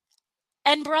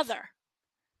and brother.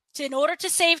 In order to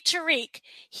save Tariq,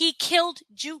 he killed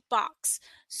Jukebox.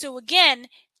 So again,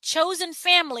 chosen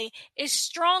family is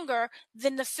stronger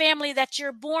than the family that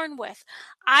you're born with.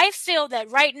 I feel that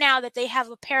right now that they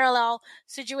have a parallel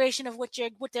situation of what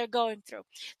they're going through.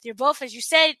 They're both, as you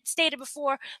stated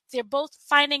before, they're both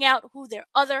finding out who their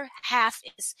other half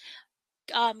is.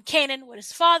 Kanan with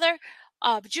his father,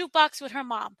 Jukebox with her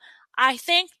mom. I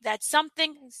think that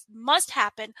something must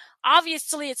happen.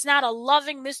 Obviously, it's not a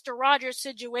loving Mr. Rogers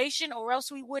situation, or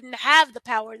else we wouldn't have the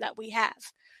power that we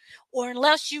have. Or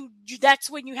unless that's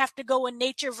when you have to go in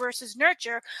nature versus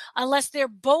nurture, unless they're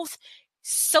both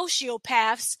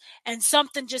sociopaths and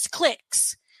something just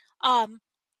clicks.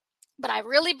 But I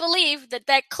really believe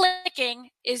that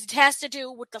clicking has to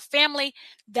do with the family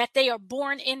that they are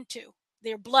born into,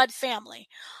 their blood family.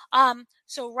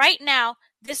 So right now,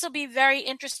 this will be very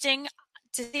interesting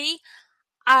to see.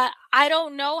 I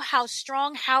don't know how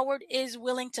strong Howard is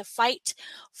willing to fight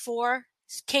for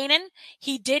Kanan.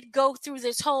 He did go through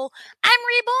this whole "I'm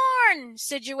reborn"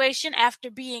 situation after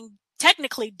being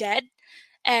technically dead,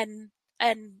 and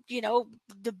and,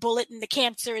 the bullet and the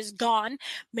cancer is gone.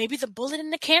 Maybe the bullet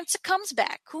and the cancer comes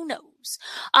back. Who knows?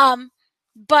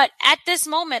 But at this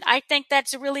moment, I think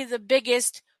that's really the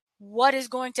biggest what is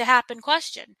going to happen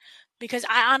question, because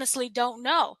I honestly don't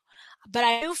know. But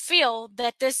I do feel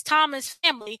that this Thomas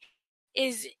family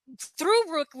is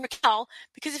through Raquel,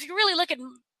 because if you really look at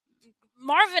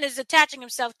Marvin is attaching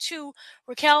himself to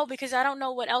Raquel because I don't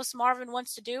know what else Marvin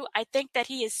wants to do. I think that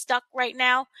he is stuck right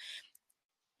now.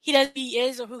 He doesn't know who he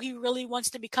is or who he really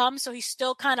wants to become, so he's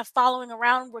still kind of following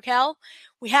around Raquel.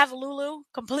 We have Lulu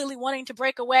completely wanting to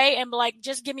break away and be like,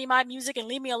 just give me my music and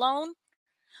leave me alone.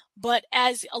 But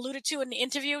as alluded to in the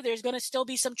interview, there's going to still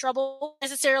be some trouble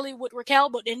necessarily with Raquel,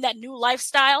 but in that new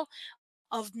lifestyle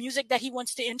of music that he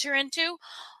wants to enter into.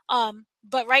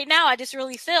 But right now, I just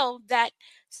really feel that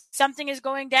something is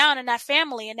going down in that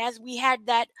family. And as we had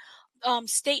that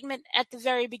statement at the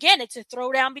very beginning, it's a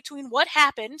throwdown between what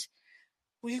happened.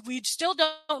 We still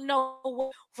don't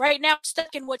know right now,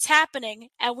 stuck in what's happening,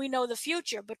 and we know the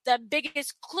future. But the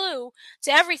biggest clue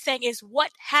to everything is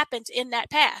what happened in that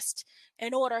past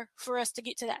in order for us to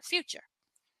get to that future.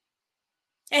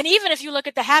 And even if you look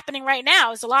at the happening right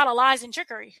now, it's a lot of lies and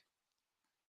trickery.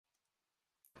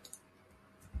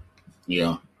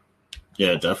 Yeah,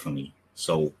 definitely.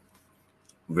 So,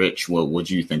 Rich, what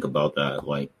do you think about that?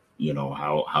 Like,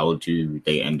 how do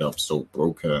they end up so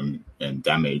broken and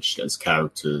damaged as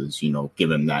characters,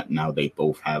 given that now they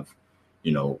both have,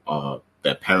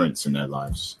 their parents in their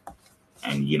lives?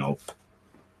 And,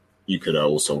 you could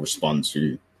also respond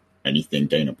to anything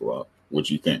Dana brought up. What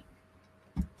do you think?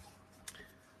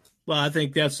 Well, I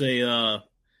think that's that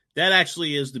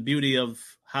actually is the beauty of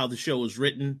how the show is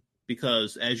written,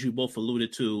 because as you both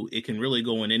alluded to, it can really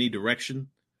go in any direction.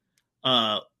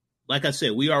 Like I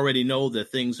said, we already know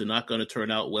that things are not going to turn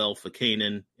out well for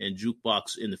Kanan and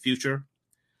Jukebox in the future.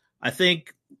 I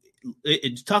think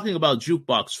talking about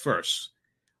Jukebox first,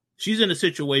 she's in a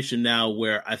situation now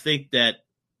where I think that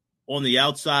on the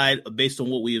outside, based on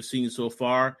what we have seen so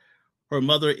far, her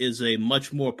mother is a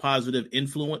much more positive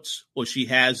influence, or she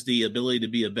has the ability to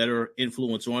be a better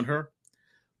influence on her.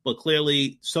 But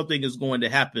clearly something is going to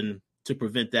happen to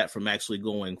prevent that from actually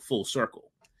going full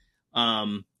circle.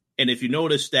 And if you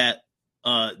notice that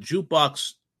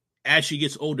Jukebox, as she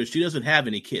gets older, she doesn't have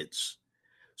any kids.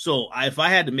 So if I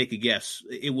had to make a guess,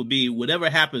 it would be whatever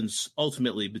happens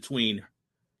ultimately between,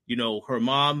 her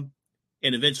mom,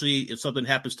 and eventually if something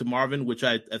happens to Marvin, which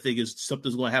I think is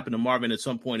something's going to happen to Marvin at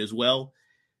some point as well,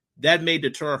 that may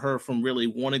deter her from really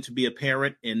wanting to be a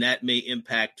parent, and that may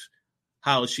impact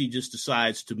how she just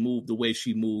decides to move the way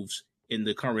she moves in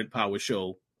the current Power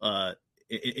show,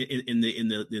 in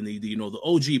the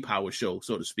OG Power show,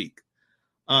 so to speak.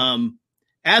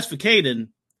 As for Kanan,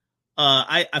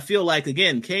 I feel like,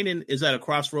 again, Kanan is at a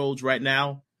crossroads right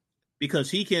now, because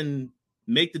he can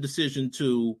make the decision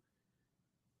to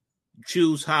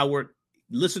choose Howard,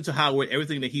 listen to Howard,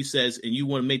 everything that he says, and you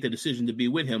want to make the decision to be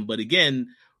with him. But again,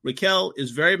 Raquel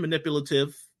is very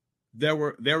manipulative,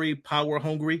 very, very power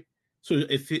hungry. So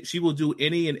she will do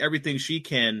any and everything she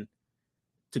can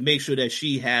to make sure that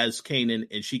she has Kanan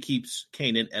and she keeps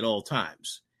Kanan at all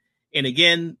times. And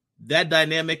again, that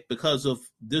dynamic, because of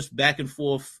this back and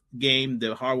forth game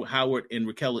that Howard and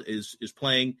Raquel is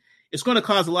playing, it's going to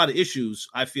cause a lot of issues,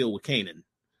 I feel, with Kanan.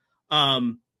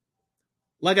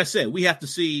 Like I said, we have to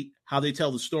see how they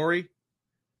tell the story,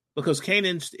 because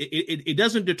it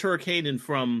doesn't deter Kanan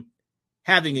from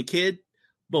having a kid.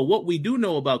 But what we do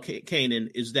know about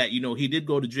Kanan is that, he did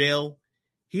go to jail.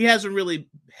 He hasn't really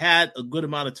had a good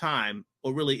amount of time,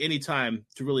 or really any time,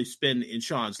 to really spend in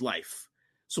Sean's life.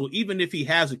 So even if he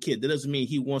has a kid, that doesn't mean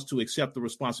he wants to accept the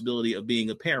responsibility of being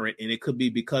a parent. And it could be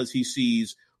because he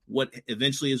sees what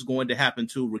eventually is going to happen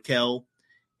to Raquel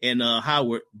and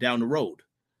Howard down the road.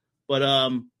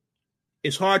 But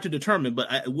it's hard to determine.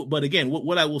 But again,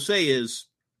 what I will say is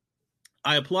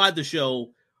I applaud the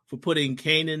show for putting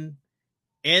Kanan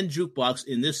and Jukebox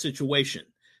in this situation,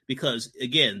 because,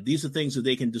 again, these are things that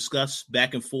they can discuss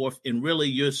back and forth. And really,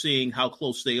 you're seeing how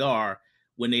close they are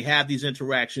when they have these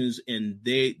interactions, and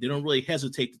they don't really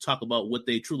hesitate to talk about what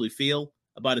they truly feel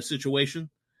about a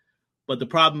situation. But the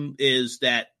problem is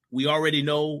that we already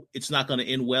know it's not going to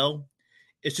end well.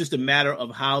 It's just a matter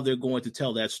of how they're going to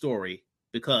tell that story,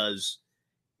 because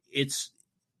it's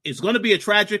going to be a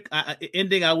tragic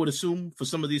ending, I would assume, for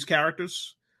some of these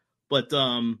characters. But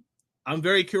I'm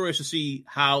very curious to see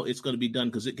how it's going to be done,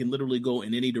 because it can literally go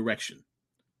in any direction.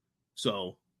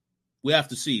 So we have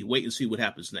to wait and see what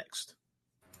happens next.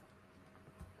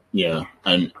 Yeah,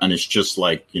 and it's just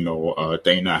like,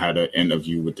 Dana had an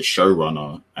interview with the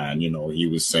showrunner, and he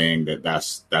was saying that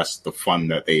that's the fun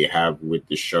that they have with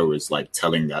the show, is like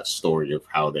telling that story of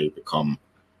how they become,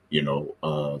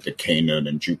 the Kanan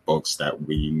and Jukebox that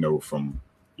we know from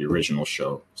the original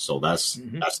show. So that's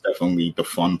definitely the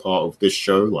fun part of this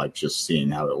show, like just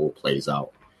seeing how it all plays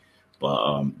out.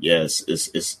 But yes,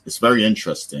 it's very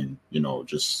interesting,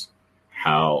 just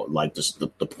how, like, just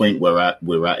the point we're at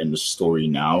in the story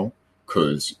now,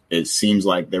 because it seems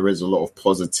like there is a lot of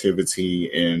positivity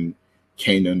in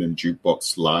Kanan and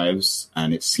Jukebox lives,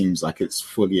 and it seems like it's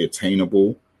fully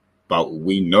attainable, but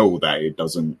we know that it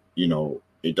doesn't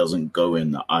go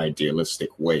in the idealistic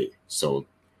way. So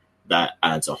that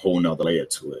adds a whole nother layer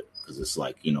to it, because it's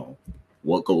like,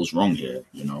 what goes wrong here,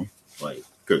 like,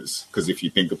 because if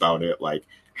you think about it, like,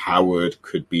 Howard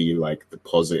could be like the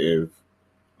positivity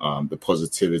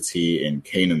in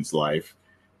Kanan's life,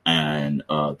 and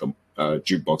the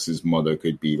Jukebox's mother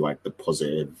could be like the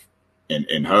positive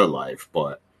in her life,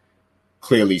 but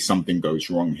clearly something goes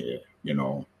wrong here,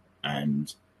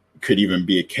 and it could even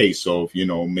be a case of,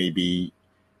 maybe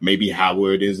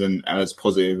Howard isn't as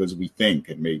positive as we think,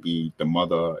 and maybe the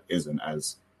mother isn't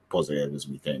as positive as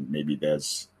we think. Maybe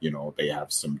there's, they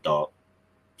have some dark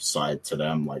side to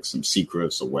them, like some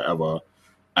secrets or whatever.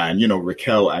 And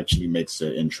Raquel actually makes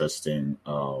an interesting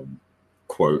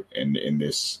quote in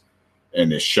this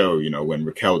show. When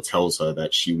Raquel tells her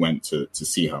that she went to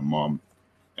see her mom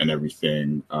and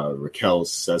everything, Raquel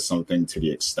says something to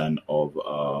the extent of,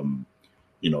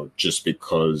 just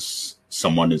because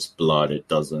someone is blood, it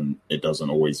doesn't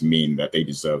always mean that they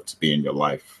deserve to be in your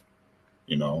life.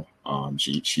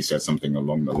 She said something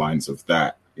along the lines of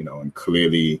that. And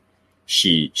clearly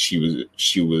she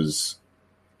was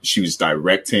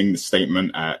directing the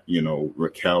statement at,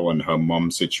 Raquel and her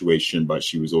mom's situation, but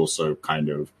she was also kind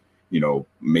of,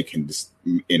 making this,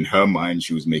 in her mind,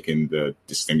 she was making the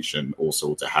distinction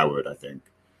also to Howard, I think.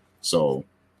 So,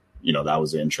 that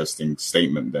was an interesting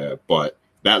statement there. But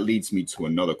that leads me to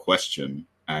another question.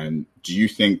 And do you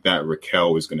think that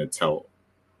Raquel is going to tell?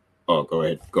 Oh, go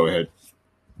ahead,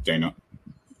 Dana.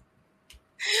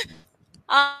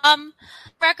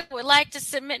 Record would like to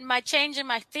submit my change in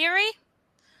my theory,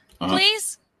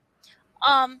 please.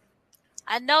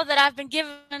 I know that I've been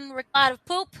given a lot of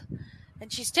poop,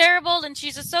 and she's terrible, and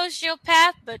she's a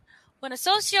sociopath. But when a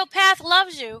sociopath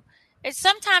loves you,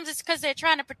 sometimes it's because they're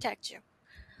trying to protect you.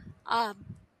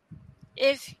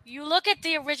 If you look at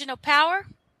the original Power,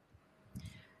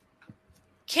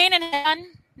 Kanan had a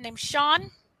son named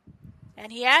Sean,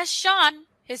 and he asked Sean,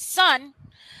 his son,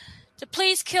 to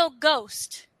please kill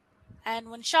Ghost. And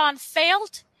when Sean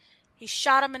failed, he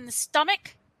shot him in the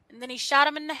stomach, and then he shot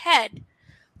him in the head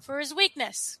for his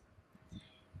weakness.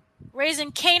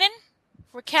 Raising Kanan,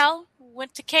 Raquel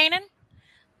went to Kanan.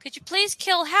 Could you please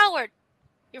kill Howard,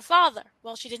 your father?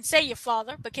 Well, she didn't say your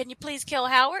father, but can you please kill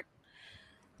Howard?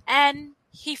 And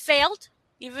he failed.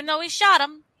 Even though he shot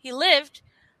him, he lived.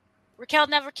 Raquel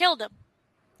never killed him.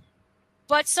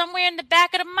 But somewhere in the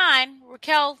back of the mind,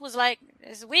 Raquel was like,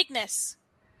 there's a weakness.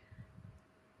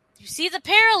 You see the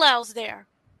parallels there.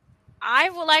 I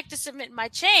would like to submit my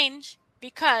change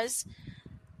because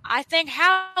I think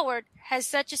Howard has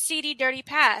such a seedy, dirty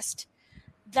past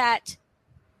that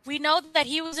we know that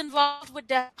he was involved with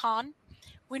DEF CON.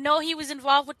 We know he was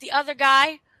involved with the other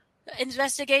guy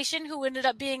investigation who ended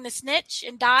up being the snitch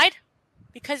and died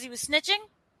because he was snitching.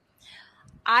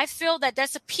 I feel that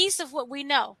that's a piece of what we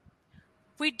know.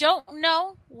 We don't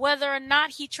know whether or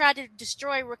not he tried to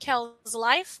destroy Raquel's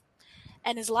life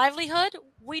and his livelihood.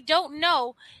 We don't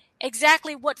know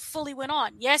exactly what fully went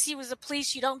on. Yes, he was a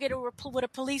police. You don't get with a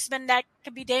policeman that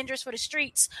could be dangerous for the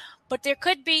streets, but there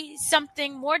could be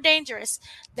something more dangerous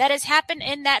that has happened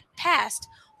in that past.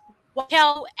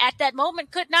 Raquel at that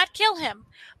moment could not kill him,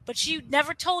 but she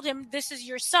never told him, this is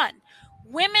your son.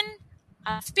 Women,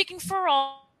 I'm speaking for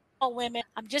all women,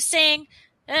 I'm just saying,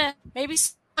 maybe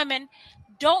some women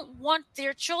don't want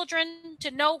their children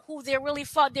to know who their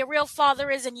real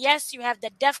father is. And yes, you have the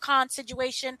DEF CON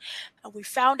situation. We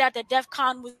found out that DEF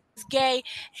CON was gay.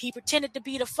 He pretended to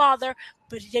be the father,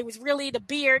 but it was really the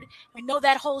beard. We know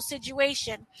that whole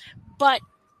situation. But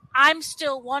I'm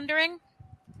still wondering,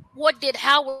 what did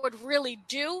Howard really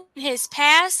do in his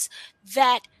past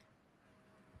that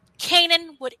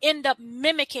Kanan would end up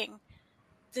mimicking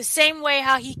the same way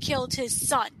how he killed his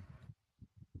son?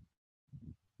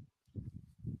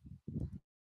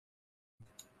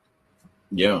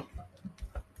 Yeah,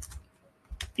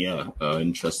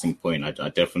 interesting point. I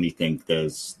definitely think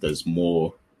there's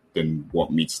more than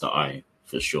what meets the eye,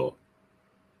 for sure.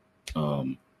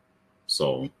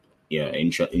 So Yeah,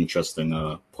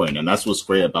 interesting point, and that's what's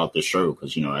great about the show,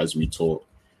 because as we talk,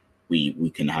 we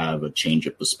can have a change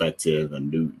of perspective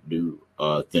and new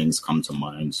things come to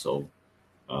mind. So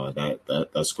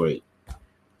that's great.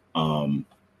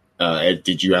 Ed,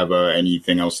 did you have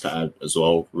anything else to add as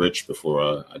well, Rich,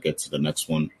 before I get to the next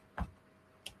one?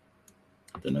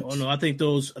 Oh no, I think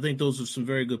those are some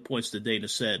very good points that Dana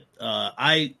said.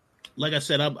 Like I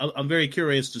said, I'm very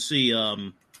curious to see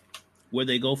where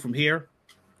they go from here.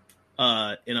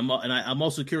 And I'm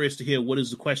also curious to hear what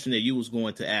is the question that you was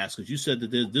going to ask, because you said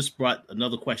that this brought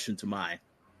another question to mind.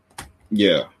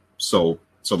 Yeah. So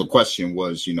the question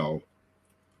was, do you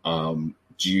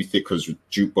think, because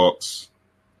Jukebox?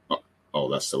 Oh,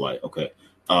 that's the light. Okay.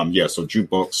 Yeah. So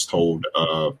Jukebox told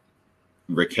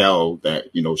Raquel that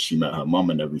she met her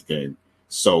mom and everything.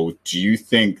 So do you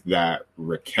think that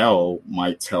Raquel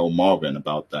might tell Marvin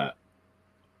about that?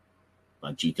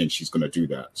 Like, do you think she's going to do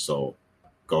that? So.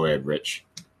 Go ahead, Rich.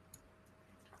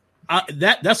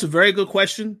 That's a very good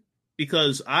question,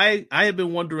 because I have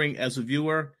been wondering as a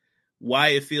viewer why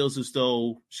it feels as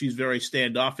though she's very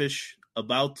standoffish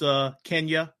about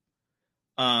Kenya.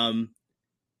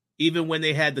 Even when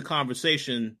they had the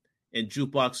conversation and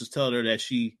Jukebox is telling her that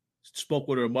she spoke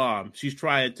with her mom, she's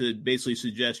trying to basically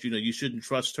suggest, you shouldn't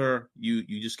trust her. You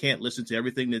just can't listen to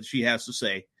everything that she has to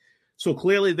say. So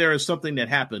clearly there is something that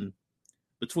happened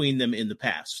between them in the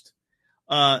past.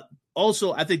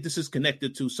 Also, I think this is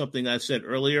connected to something I said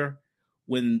earlier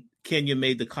when Kenya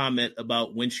made the comment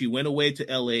about when she went away to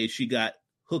LA, she got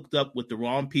hooked up with the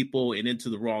wrong people and into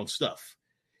the wrong stuff.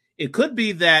 It could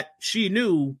be that she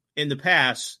knew in the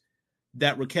past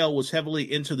that Raquel was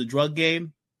heavily into the drug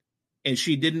game and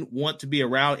she didn't want to be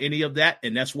around any of that,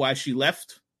 and that's why she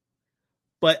left.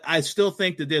 But I still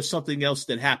think that there's something else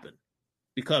that happened,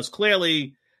 because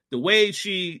clearly the way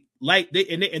she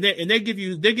they're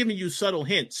giving you subtle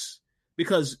hints,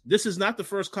 because this is not the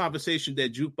first conversation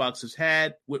that Jukebox has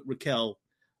had with Raquel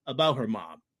about her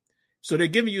mom. So they're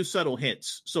giving you subtle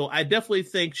hints. So I definitely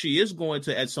think she is going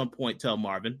to at some point tell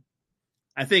Marvin.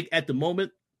 I think at the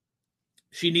moment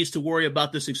she needs to worry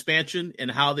about this expansion and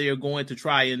how they are going to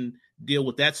try and deal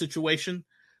with that situation.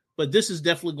 But this is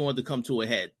definitely going to come to a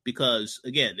head, because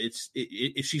again,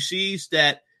 if she sees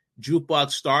that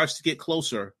Jukebox starts to get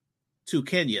closer to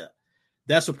Kenya,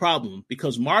 that's a problem,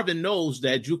 because Marvin knows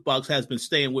that Jukebox has been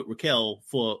staying with Raquel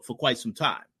for quite some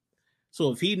time. So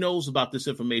if he knows about this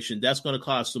information, that's going to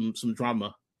cause some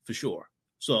drama for sure.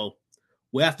 So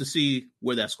we'll have to see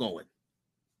where that's going.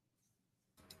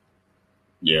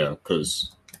 Yeah,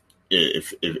 because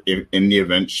if in the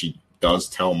event she does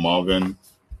tell Marvin,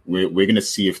 we're going to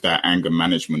see if that anger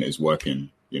management is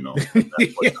working. He's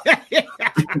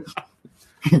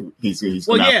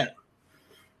well, yeah.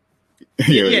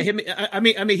 Yeah, I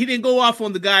mean, he didn't go off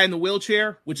on the guy in the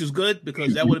wheelchair, which is good,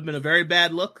 because that would have been a very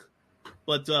bad look.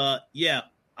 But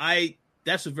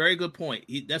that's a very good point.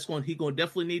 He's going to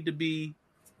definitely need to be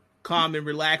calm and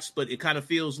relaxed. But it kind of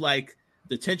feels like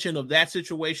the tension of that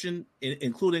situation,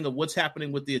 including of what's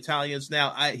happening with the Italians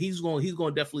now, he's going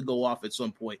to definitely go off at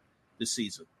some point this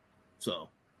season. So,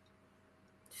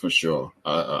 for sure,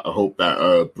 I hope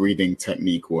that breathing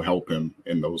technique will help him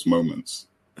in those moments.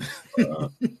 I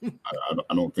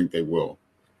don't think they will.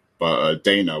 But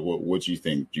Dana, what do you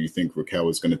think? Do you think Raquel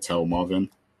is going to tell Marvin?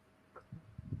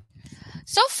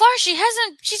 So far, she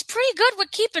hasn't. She's pretty good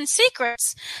with keeping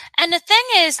secrets. And the thing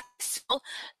is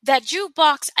that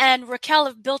Jukebox and Raquel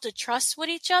have built a trust with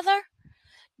each other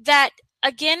that,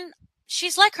 again,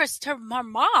 she's like her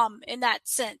mom in that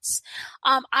sense.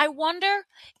 I wonder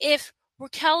if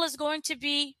Raquel is going to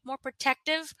be more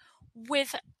protective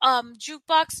with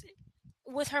Jukebox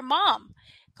with her mom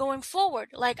going forward.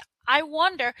 Like, I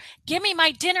wonder, give me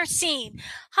my dinner scene.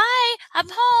 Hi, I'm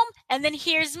home. And then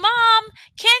here's Mom,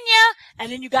 Kenya.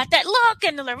 And then you got that look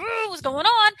and they're like, what's going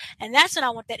on? And that's when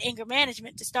I want that anger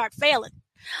management to start failing.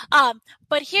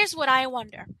 But here's what I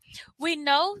wonder. We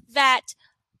know that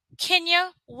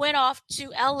Kenya went off to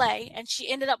LA and she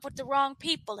ended up with the wrong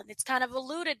people. And it's kind of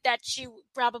alluded that she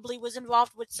probably was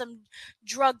involved with some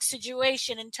drug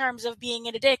situation in terms of being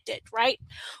addicted, right?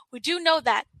 We do know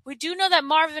that. We do know that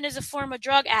Marvin is a former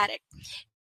drug addict.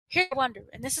 Here I wonder,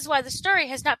 and this is why the story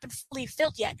has not been fully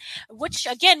filled yet, which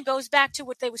again goes back to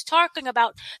what they was talking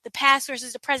about, the past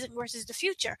versus the present versus the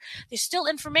future. There's still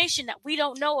information that we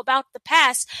don't know about the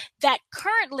past that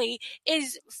currently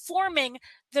is forming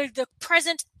the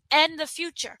present and the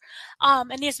future.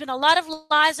 And there's been a lot of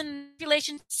lies and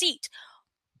manipulation deceit.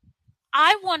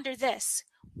 I wonder this.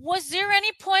 Was there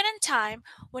any point in time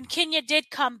when Kenya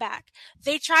did come back?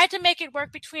 They tried to make it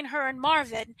work between her and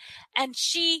Marvin, and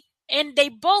she and they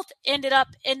both ended up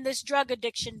in this drug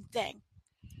addiction thing.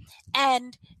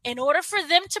 And in order for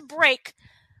them to break,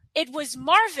 it was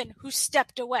Marvin who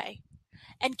stepped away.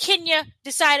 And Kenya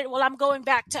decided, well, I'm going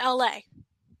back to LA.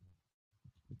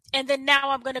 And then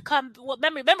now I'm going to come. Well,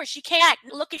 remember, she came back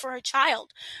looking for her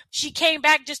child. She came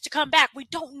back just to come back. We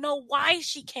don't know why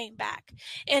she came back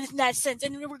in that sense.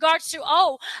 And in regards to,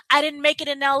 oh, I didn't make it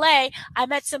in LA. I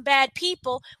met some bad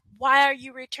people. Why are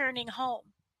you returning home?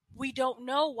 We don't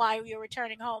know why you're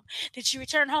returning home. Did she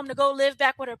return home to go live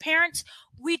back with her parents?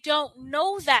 We don't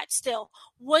know that still.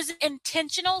 Was it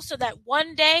intentional so that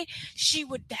one day she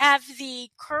would have the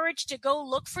courage to go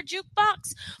look for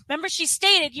Jukebox? Remember, she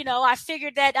stated, I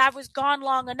figured that I was gone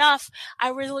long enough.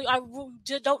 I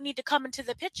don't need to come into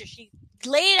the picture. She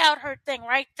laid out her thing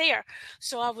right there.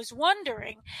 So I was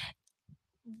wondering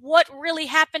what really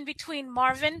happened between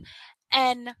Marvin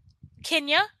and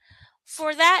Kenya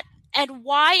for that. And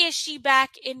why is she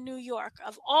back in New York?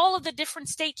 Of all of the different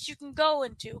states you can go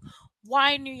into,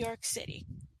 why New York City?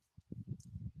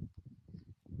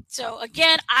 So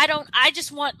again, I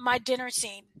just want my dinner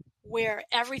scene where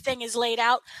everything is laid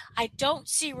out. I don't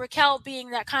see Raquel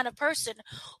being that kind of person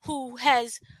who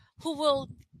will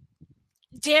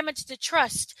damage the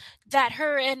trust that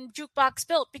her and Jukebox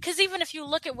built. Because even if you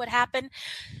look at what happened,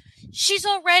 she's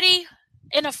already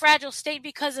in a fragile state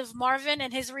because of Marvin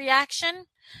and his reaction.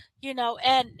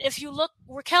 And if you look,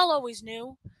 Raquel always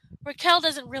knew. Raquel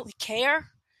doesn't really care.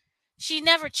 She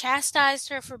never chastised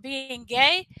her for being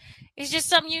gay. It's just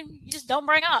something you just don't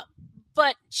bring up.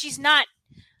 But she's not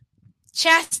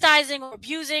chastising or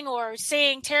abusing or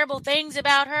saying terrible things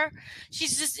about her.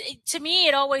 She's just, to me,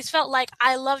 it always felt like,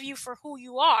 I love you for who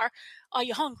you are. Are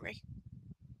you hungry?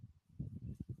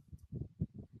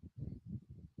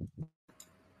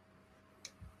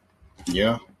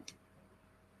 Yeah,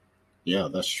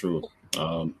 that's true.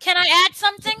 Can I add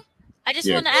something? I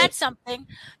just want to add something.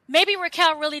 Maybe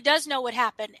Raquel really does know what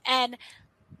happened. And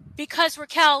because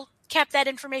Raquel kept that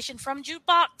information from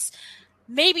Jukebox,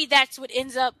 maybe that's what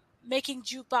ends up making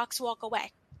Jukebox walk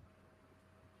away.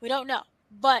 We don't know.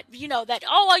 But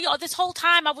that, this whole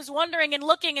time I was wondering and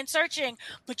looking and searching,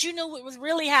 but you knew what was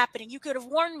really happening. You could have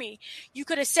warned me. You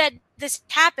could have said this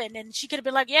happened, and she could have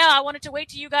been like, yeah, I wanted to wait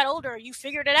till you got older. You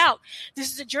figured it out.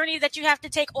 This is a journey that you have to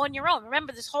take on your own.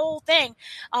 Remember, this whole thing,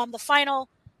 the final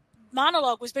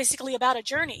monologue was basically about a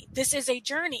journey. This is a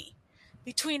journey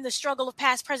between the struggle of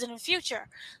past, present, and future.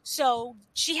 So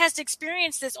she has to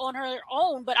experience this on her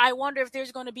own, but I wonder if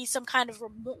there's going to be some kind of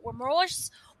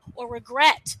remorse or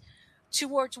regret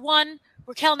towards one,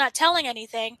 Raquel not telling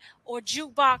anything, or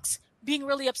Jukebox being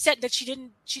really upset that she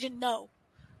didn't know.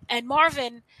 And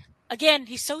Marvin, again,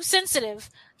 he's so sensitive.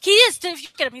 He is, if you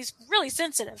look at him, he's really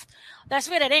sensitive. That's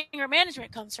where that anger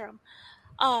management comes from,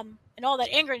 and all that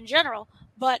anger in general.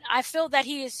 But I feel that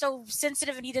he is so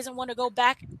sensitive and he doesn't want to go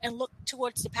back and look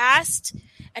towards the past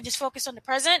and just focus on the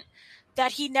present,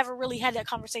 that he never really had that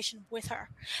conversation with her.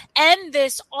 And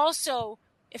this also,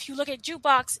 if you look at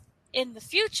Jukebox in the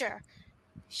future,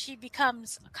 she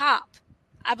becomes a cop.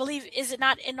 I believe, is it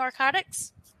not in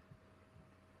narcotics?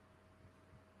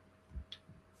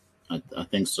 I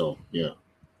think so. Yeah.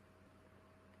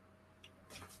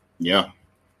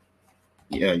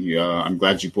 I'm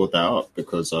glad you brought that up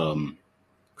because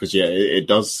it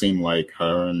does seem like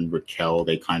her and Raquel,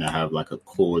 they kind of have like a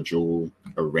cordial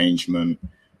arrangement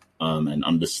and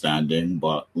understanding.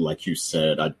 But like you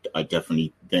said, I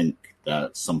definitely think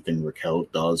that something Raquel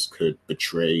does could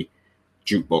betray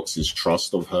Jukebox's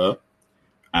trust of her.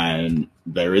 And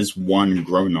there is one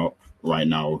grown-up right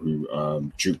now who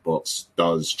Jukebox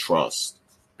does trust,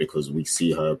 because we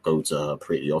see her go to her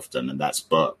pretty often, and that's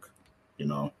Burke,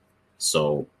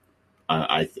 So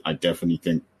I definitely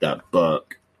think that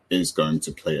Burke is going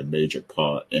to play a major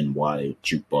part in why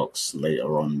Jukebox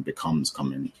later on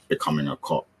becoming a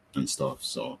cop and stuff.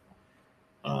 So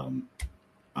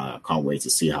I can't wait to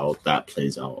see how that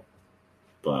plays out.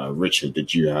 But Richard,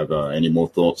 did you have any more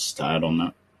thoughts to add on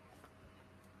that?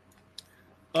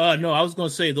 No, I was going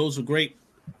to say those are great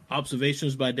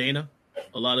observations by Dana.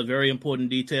 A lot of very important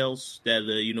details that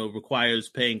requires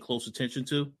paying close attention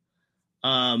to.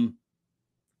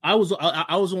 I was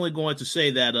only going to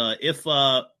say that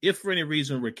if for any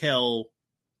reason Raquel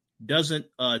doesn't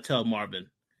tell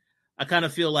Marvin, I kind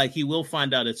of feel like he will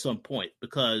find out at some point,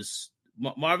 because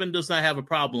Marvin does not have a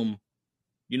problem,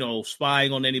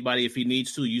 spying on anybody if he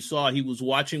needs to. You saw he was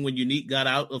watching when Unique got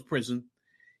out of prison,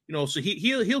 so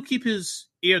he'll keep his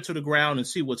ear to the ground and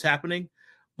see what's happening.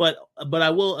 But I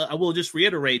will just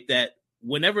reiterate that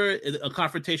whenever a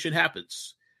confrontation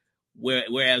happens,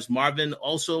 Whereas Marvin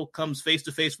also comes face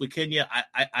to face with Kenya,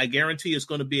 I guarantee it's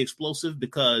going to be explosive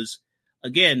because,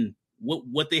 again,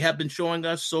 what they have been showing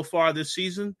us so far this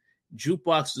season,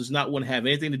 Jukebox does not want to have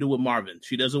anything to do with Marvin.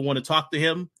 She doesn't want to talk to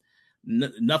him,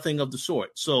 nothing of the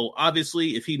sort. So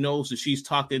obviously, if he knows that she's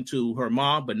talking to her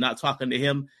mom but not talking to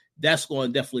him, that's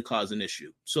going to definitely cause an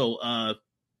issue. So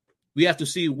we have to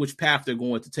see which path they're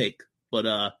going to take.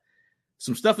 But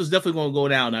some stuff is definitely going to go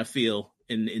down, I feel,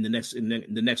 in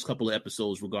the next couple of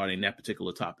episodes regarding that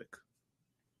particular topic.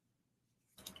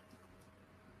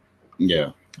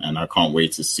 Yeah, and I can't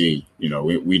wait to see. You know,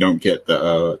 we don't get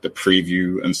the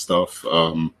preview and stuff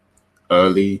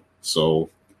early, so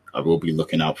I will be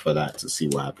looking out for that to see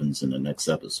what happens in the next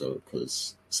episode,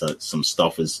 because some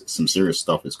serious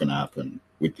stuff is going to happen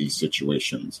with these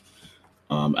situations.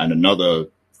 And another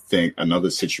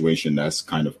situation that's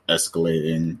kind of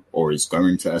escalating or is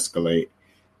going to escalate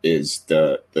is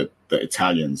the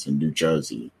Italians in New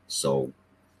Jersey. So,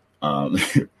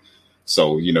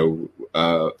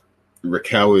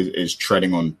 Raquel is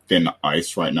treading on thin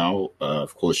ice right now.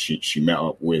 Of course, she met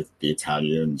up with the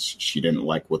Italians. She didn't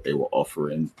like what they were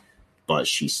offering, but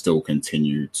she still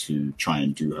continued to try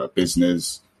and do her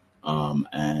business.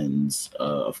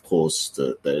 Of course,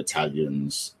 the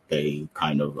Italians, they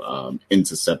kind of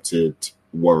intercepted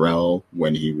Worrell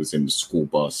when he was in the school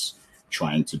bus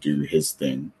trying to do his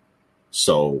thing.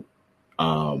 So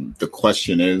the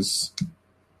question is,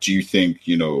 do you think,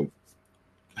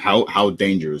 how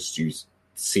dangerous do you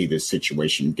see this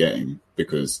situation getting?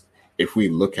 Because if we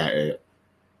look at it,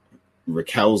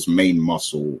 Raquel's main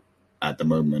muscle at the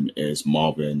moment is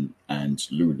Marvin and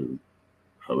Lulu,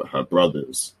 her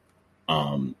brothers.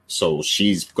 So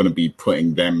she's going to be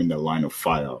putting them in the line of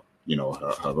fire,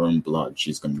 her own blood.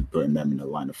 She's going to be putting them in the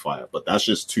line of fire. But that's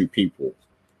just two people.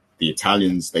 The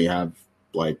Italians, they have,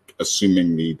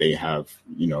 assumingly they have,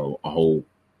 a whole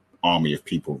army of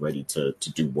people ready to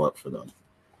do work for them.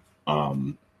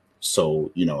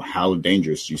 So, how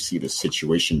dangerous do you see the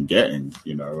situation getting?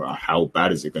 How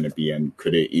bad is it going to be? And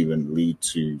could it even lead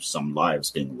to some lives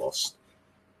being lost?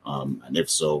 And if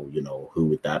so, who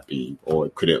would that be? Or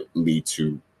could it lead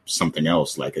to something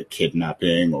else, like a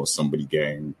kidnapping or somebody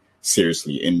getting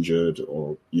seriously injured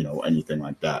or, anything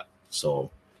like that? So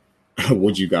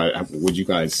what you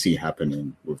guys see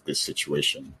happening with this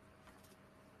situation?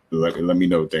 Let me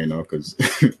know, Dana, because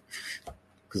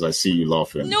I see you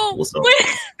laughing. No, what's up?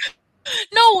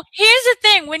 No, here's the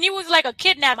thing. When you was like a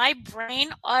kidnap, my brain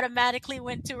automatically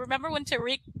went to, remember when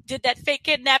Tariq did that fake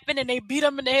kidnapping and they beat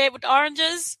him in the head with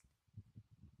oranges?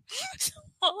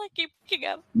 All I keep picking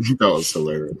up. That was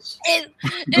hilarious.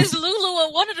 Is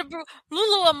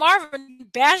Lulu and Marvin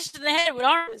bashed in the head with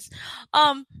oranges.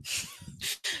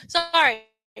 Sorry.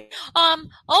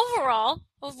 Overall,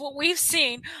 of what we've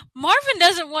seen, Marvin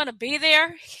doesn't want to be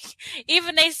there.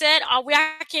 Even they said,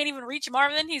 I can't even reach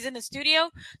Marvin. He's in the studio.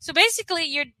 So basically,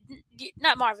 you're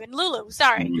not Marvin, Lulu.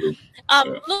 Sorry.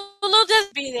 Lulu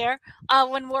doesn't be there.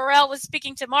 When Worrell was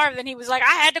speaking to Marvin, he was like,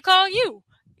 I had to call you.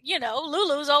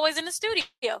 Lulu's always in the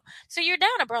studio. So you're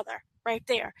down a brother right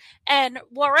there. And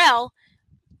Worrell,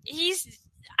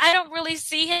 I don't really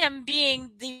see him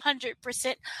being the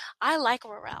 100%. I like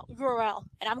Worrell,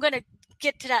 and I'm going to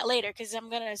get to that later because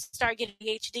I'm going to start getting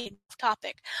PhD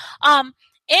topic.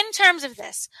 In terms of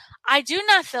this, I do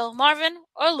not feel Marvin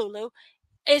or Lulu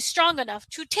is strong enough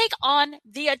to take on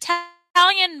the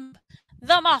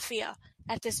mafia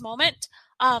at this moment.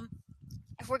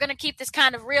 If we're going to keep this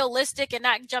kind of realistic and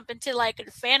not jump into like a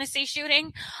fantasy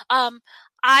shooting,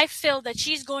 I feel that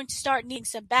she's going to start needing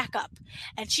some backup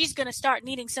and she's going to start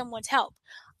needing someone's help.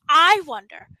 I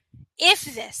wonder if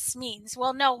this means,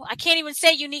 well, no, I can't even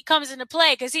say Unique comes into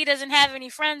play because he doesn't have any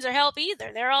friends or help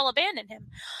either. They're all abandoned him.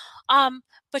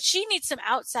 But she needs some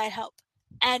outside help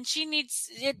and she needs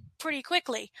it pretty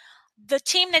quickly. The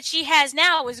team that she has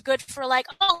now is good for we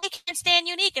can't stand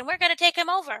Unique and we're going to take him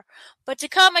over. But to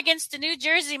come against the New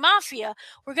Jersey Mafia,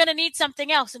 we're going to need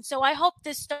something else. And so I hope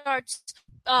this starts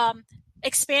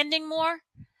expanding more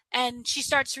and she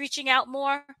starts reaching out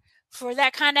more for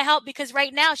that kind of help, because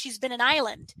right now she's been an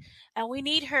island and we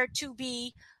need her to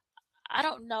be, I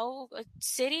don't know, a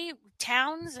city,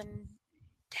 towns, and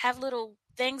have little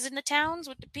things in the towns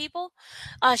with the people.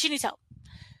 She needs help.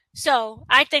 So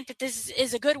I think that this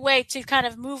is a good way to kind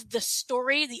of move the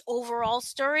story, the overall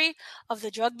story of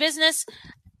the drug business,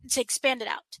 to expand it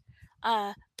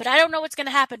out. But I don't know what's going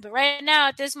to happen. But right now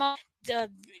at this moment,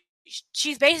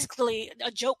 she's basically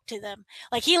a joke to them.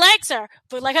 Like, he likes her,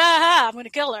 but like, ha, I'm going to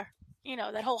kill her.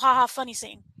 That whole ha funny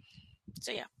scene.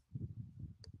 So, yeah.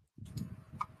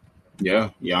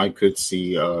 Yeah, I could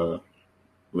see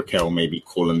Raquel maybe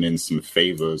calling in some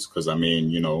favors, because I mean,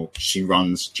 you know, she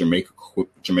runs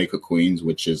Jamaica Queens,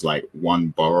 which is like one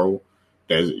borough.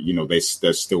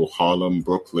 There's still Harlem,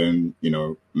 Brooklyn, you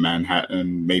know,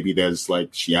 Manhattan. Maybe there's like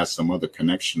she has some other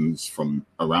connections from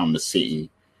around the city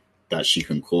that she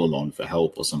can call on for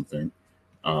help or something.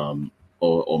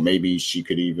 Or maybe she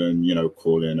could even, you know,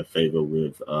 call in a favor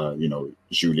with, you know,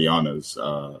 Juliana's,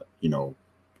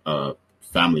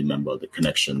 family member, the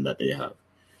connection that they have.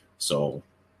 So,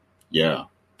 yeah,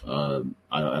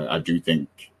 I do think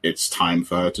it's time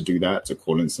for her to do that, to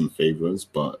call in some favors,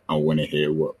 but I want to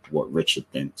hear what Richard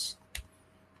thinks.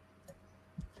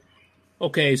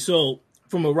 Okay, so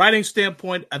from a writing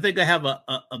standpoint, I think I have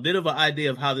a bit of an idea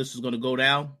of how this is going to go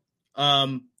down.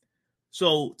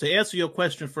 So to answer your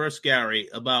question first, Gary,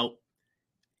 about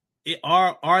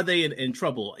are they in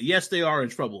trouble? Yes, they are in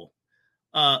trouble.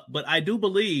 But I do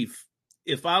believe,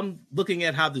 if I'm looking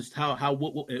at how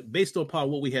based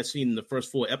upon what we have seen in the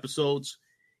first 4 episodes,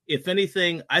 if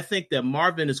anything, I think that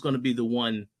Marvin is going to be the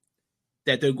one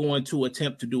that they're going to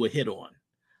attempt to do a hit on.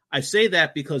 I say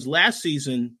that because last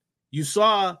season you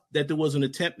saw that there was an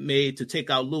attempt made to take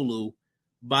out Lulu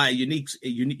by Unique's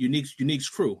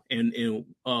crew and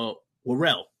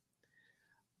Warrell.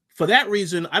 For that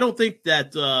reason, I don't think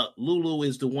that Lulu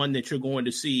is the one that you're going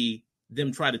to see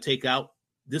them try to take out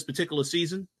this particular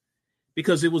season,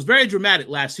 because it was very dramatic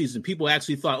last season. People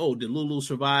actually thought, "Oh, did Lulu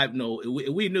survive?" No,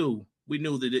 we knew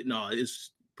that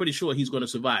it's pretty sure he's going to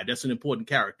survive. That's an important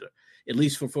character, at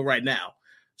least for right now.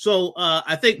 So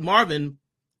I think Marvin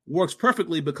works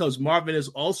perfectly, because Marvin is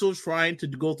also trying to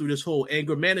go through this whole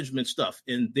anger management stuff,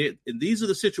 and these are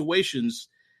the situations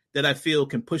that I feel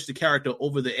can push the character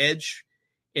over the edge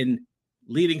and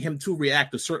leading him to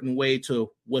react a certain way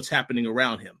to what's happening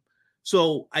around him.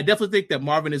 So I definitely think that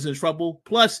Marvin is in trouble.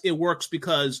 Plus, it works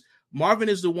because Marvin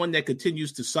is the one that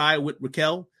continues to side with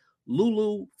Raquel.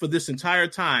 Lulu, for this entire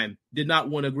time, did not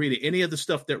want to agree to any of the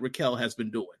stuff that Raquel has been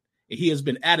doing. And he has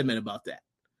been adamant about that.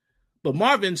 But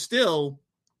Marvin still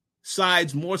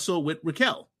sides more so with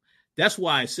Raquel. That's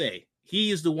why I say he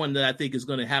is the one that I think is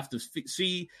going to have to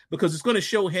see, because it's going to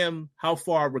show him how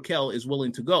far Raquel is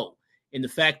willing to go. And the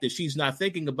fact that she's not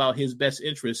thinking about his best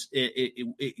interest, if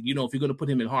you're going to put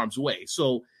him in harm's way.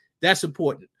 So that's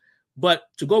important. But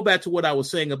to go back to what I was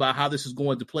saying about how this is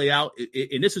going to play out,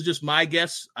 and this is just my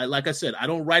guess. Like I said, I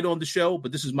don't write on the show,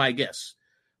 but this is my guess.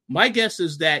 My guess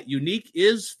is that Unique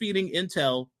is feeding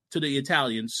intel to the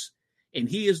Italians, and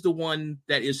he is the one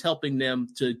that is helping them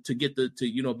to get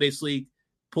basically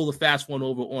pull the fast one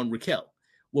over on Raquel.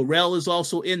 Warrell is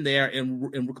also in there,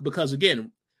 and because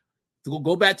again, to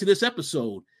go back to this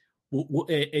episode,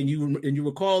 and you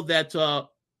recall that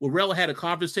Warrell had a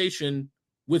conversation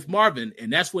with Marvin,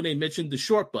 and that's when they mentioned the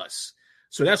short bus.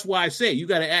 So that's why I say you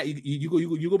got to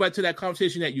you go back to that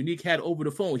conversation that Unique had over the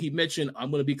phone. He mentioned,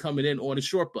 I'm going to be coming in on a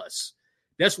short bus.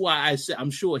 That's why I said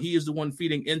I'm sure he is the one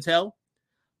feeding intel.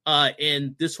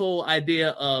 And this whole idea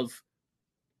of,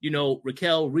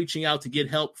 Raquel reaching out to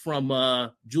get help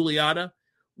from Juliana.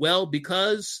 Well,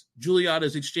 because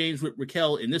Juliana's exchange with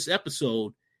Raquel in this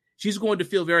episode, she's going to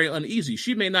feel very uneasy.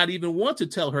 She may not even want to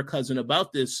tell her cousin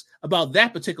about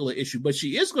that particular issue, but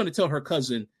she is going to tell her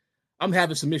cousin, I'm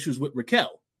having some issues with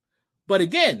Raquel. But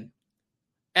again,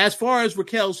 as far as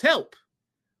Raquel's help,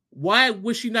 why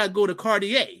would she not go to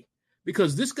Cartier?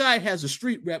 Because this guy has a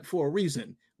street rep for a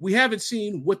reason. We haven't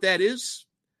seen what that is,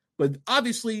 but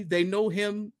obviously they know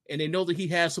him and they know that he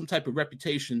has some type of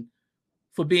reputation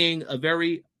for being a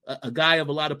guy of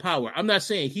a lot of power. I'm not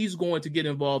saying he's going to get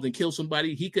involved and kill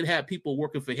somebody. He could have people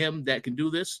working for him that can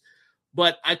do this.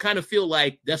 But I kind of feel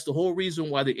like that's the whole reason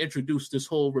why they introduced this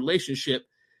whole relationship,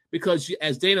 because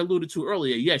as Dana alluded to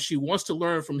earlier, yes, she wants to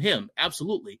learn from him.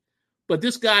 Absolutely. But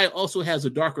this guy also has a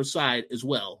darker side as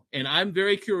well. And I'm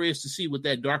very curious to see what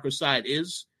that darker side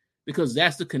is, because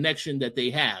that's the connection that they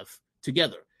have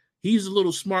together. He's a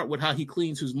little smart with how he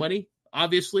cleans his money,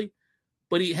 obviously.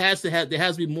 But there has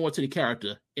to be more to the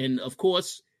character. And of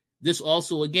course, this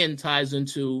also, again, ties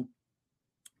into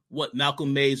what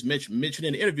Malcolm Mays mentioned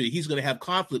in the interview. He's going to have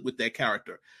conflict with that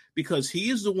character because he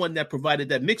is the one that provided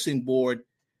that mixing board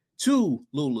to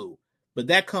Lulu. But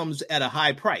that comes at a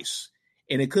high price.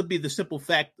 And it could be the simple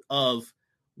fact of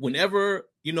whenever,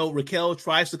 Raquel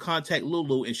tries to contact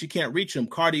Lulu and she can't reach him,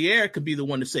 Cartier could be the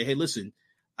one to say, hey, listen,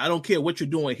 I don't care what you're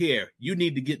doing here. We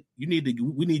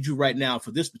need you right now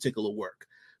for this particular work.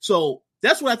 So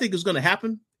that's what I think is going to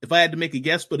happen if I had to make a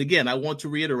guess. But again, I want to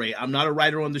reiterate, I'm not a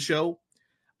writer on the show.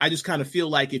 I just kind of feel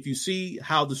like if you see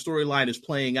how the storyline is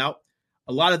playing out,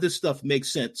 a lot of this stuff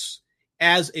makes sense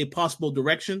as a possible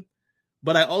direction.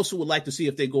 but I also would like to see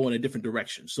if they go in a different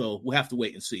direction. So we'll have to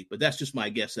wait and see. But that's just my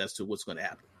guess as to what's going to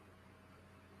happen.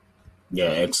 Yeah,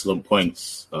 excellent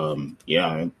points.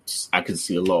 Yeah, I can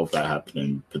see a lot of that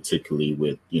happening, particularly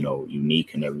with,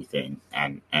 Unique and everything,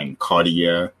 and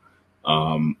Cartier.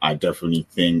 I definitely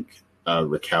think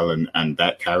Raquel and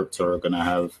that character are going to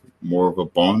have more of a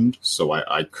bond, so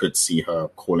I could see her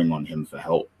calling on him for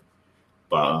help.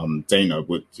 But Dana,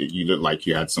 you look like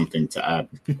you had something to add.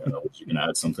 Was you going to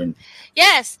add something?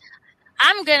 Yes,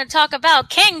 I'm going to talk about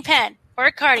Kingpin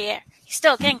or Cartier. He's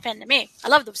still Kingpin to me. I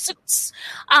love those suits.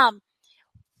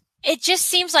 It just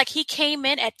seems like he came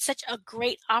in at such a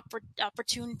great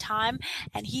opportune time,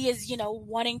 and he is,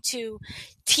 wanting to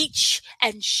teach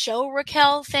and show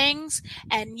Raquel things.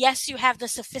 And yes, you have the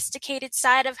sophisticated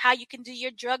side of how you can do your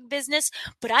drug business,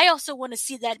 but I also want to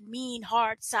see that mean,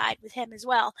 hard side with him as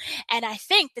well. And I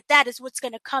think that is what's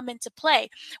going to come into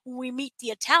play when we meet the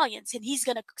Italians, and he's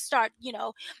going to start,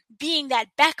 being that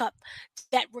backup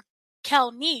that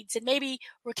Raquel needs. And maybe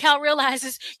Raquel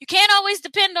realizes you can't always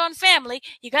depend on family.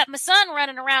 You got my son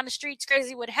running around the streets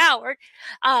crazy with Howard.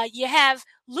 You have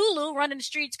Lulu running the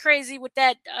streets crazy with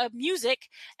that music.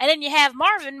 And then you have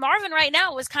Marvin. Marvin right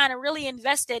now was kind of really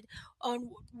invested on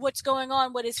what's going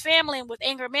on with his family and with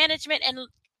anger management. And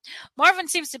Marvin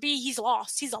seems to be, he's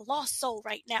lost. He's a lost soul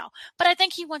right now. But I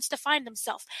think he wants to find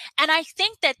himself. And I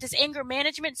think that this anger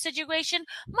management situation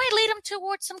might lead him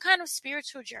towards some kind of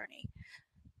spiritual journey.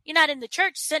 You're not in the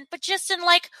church sense, but just in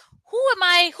like, who am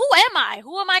I?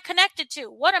 Who am I connected to?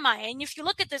 What am I? And if you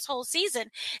look at this whole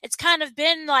season, it's kind of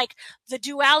been like the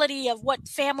duality of what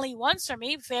family wants from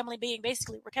me, family being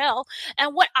basically Raquel,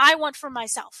 and what I want for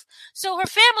myself. So her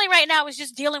family right now is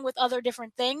just dealing with other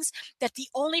different things, that the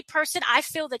only person I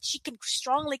feel that she can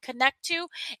strongly connect to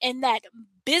in that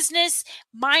business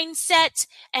mindset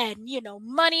and,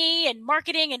 money and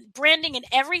marketing and branding and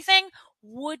everything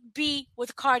would be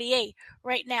with Cartier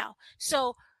right now.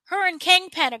 So her and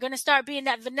Kingpin are going to start being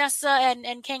that Vanessa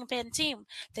and Kingpin team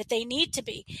that they need to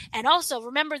be. And also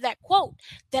remember that quote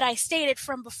that I stated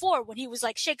from before when he was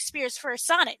like Shakespeare's first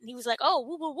sonnet. And he was like, oh,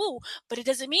 woo, woo, woo. But it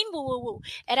doesn't mean woo, woo, woo.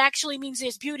 It actually means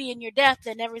there's beauty in your death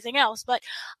and everything else. But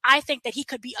I think that he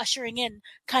could be ushering in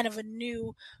kind of a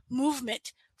new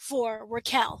movement for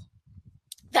Raquel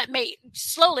that may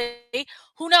slowly,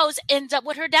 who knows, ends up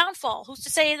with her downfall. Who's to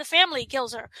say the family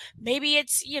kills her? Maybe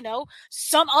it's,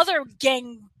 some other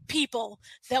gang people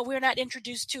that we're not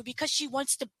introduced to, because she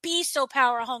wants to be so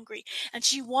power hungry and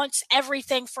she wants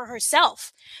everything for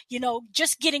herself.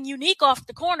 Just getting Unique off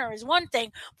the corner is one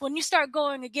thing. When you start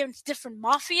going against different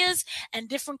mafias and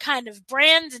different kind of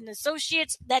brands and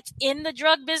associates that's in the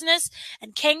drug business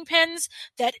and kingpins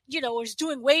that, is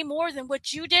doing way more than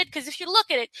what you did. Because if you look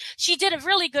at it, she did a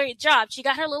really great job. She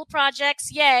got her little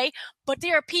projects, yay. But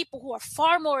there are people who are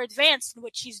far more advanced in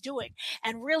what she's doing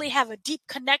and really have a deep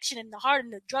connection in the heart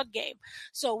of the drug game.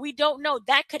 So we don't know.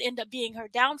 That could end up being her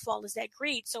downfall, is that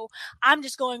greed. So I'm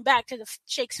just going back to the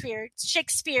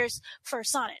Shakespeare's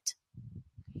first sonnet.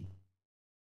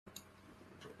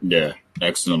 Yeah,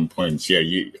 excellent points. Yeah,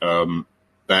 you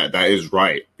that is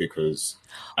right, because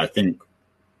I think.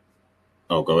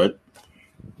 Oh, go ahead.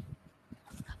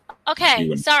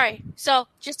 Okay, sorry. So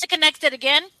just to connect it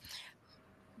again.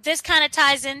 This kind of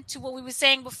ties into what we were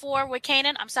saying before with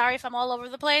Kanan. I'm sorry if I'm all over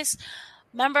the place.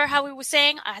 Remember how we were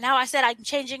saying, now I said I'm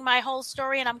changing my whole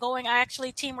story and I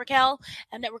actually team Raquel,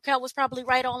 and that Raquel was probably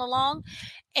right all along.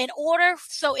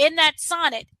 So in that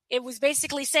sonnet, it was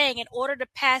basically saying, in order to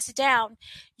pass down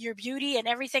your beauty and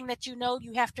everything that you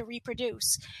have to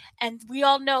reproduce. And we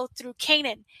all know through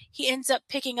Kanan, he ends up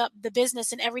picking up the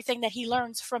business and everything that he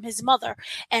learns from his mother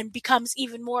and becomes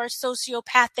even more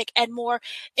sociopathic and more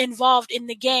involved in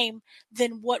the game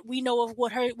than what we know of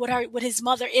what his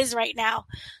mother is right now.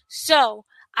 So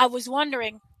I was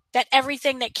wondering that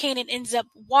everything that Kanan ends up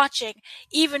watching,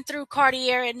 even through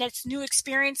Cartier and that's new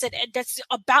experience that's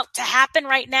about to happen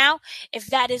right now, if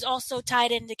that is also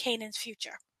tied into Kanan's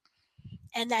future.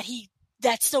 And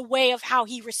that's the way of how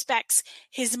he respects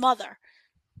his mother.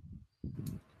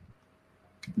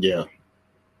 Yeah.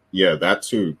 Yeah, that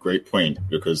too. Great point.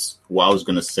 Because what I was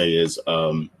going to say is,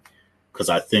 because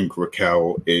I think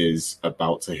Raquel is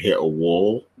about to hit a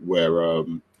wall where,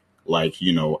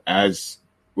 as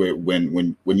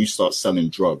when you start selling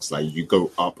drugs, like you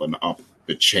go up and up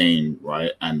the chain,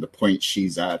 right? And the point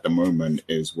she's at the moment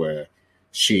is where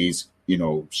she's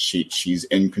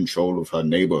in control of her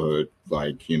neighborhood.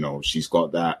 Like, she's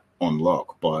got that on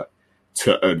lock, but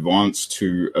to advance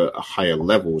to a higher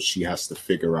level, she has to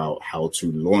figure out how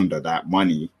to launder that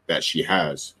money that she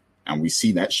has. And we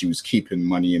see that she was keeping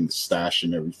money in the stash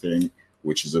and everything,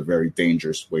 which is a very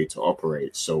dangerous way to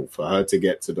operate. So for her to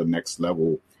get to the next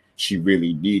level, she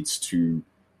really needs to,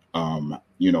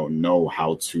 know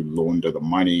how to launder the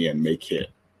money and make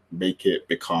it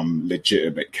become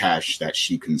legitimate cash that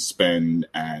she can spend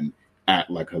and act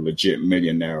like a legit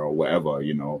millionaire or whatever,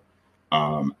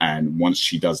 and once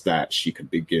she does that, she could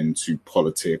begin to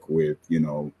politic with,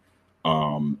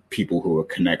 people who are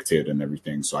connected and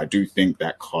everything. So I do think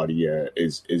that Cartier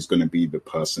is going to be the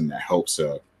person that helps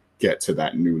her get to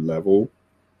that new level,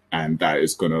 and that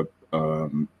is going to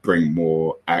bring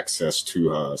more access to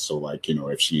her. So like,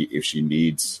 if she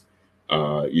needs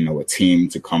a team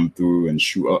to come through and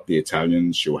shoot up the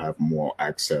Italians, she'll have more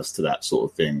access to that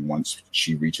sort of thing once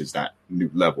she reaches that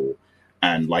new level.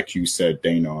 And like you said,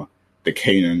 Dana, the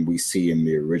Kanan we see in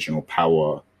the original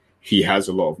Power, he has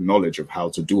a lot of knowledge of how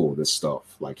to do all this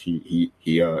stuff. Like he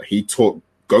taught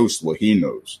Ghost what he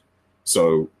knows.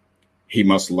 So he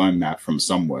must learn that from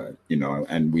somewhere,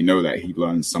 and we know that he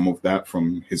learned some of that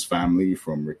from his family,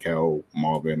 from Raquel,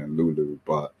 Marvin, and Lulu,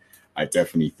 but I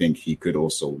definitely think he could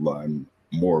also learn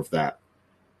more of that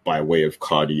by way of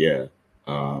Cartier,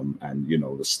 and,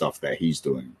 the stuff that he's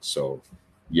doing. So,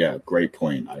 yeah, great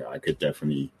point. I could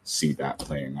definitely see that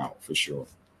playing out for sure.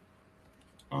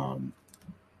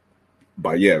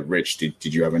 But yeah, Rich,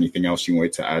 did you have anything else you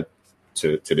wanted to add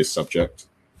to this subject?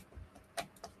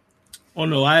 Oh,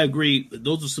 no, I agree.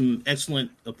 Those are some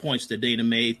excellent points that Dana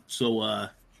made. So,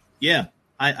 yeah,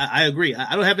 I agree.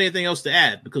 I don't have anything else to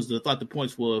add because I thought the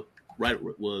points were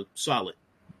solid.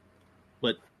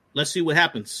 But let's see what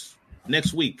happens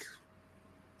next week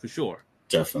for sure.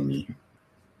 Definitely.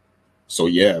 So,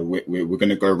 yeah, we're going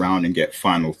to go around and get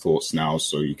final thoughts now.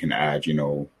 So you can add,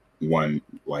 one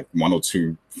or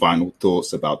two final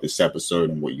thoughts about this episode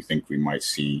and what you think we might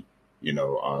see,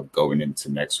 going into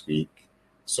next week.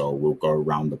 So we'll go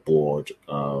around the board,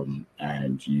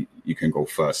 and you can go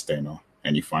first, Dana.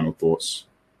 Any final thoughts?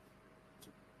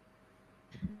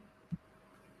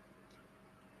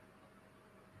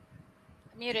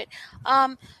 Muted.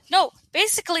 No,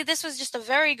 basically this was just a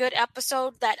very good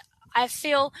episode that I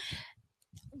feel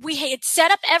we had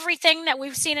set up everything that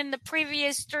we've seen in the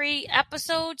previous 3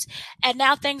 episodes, and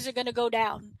now things are going to go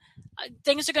down.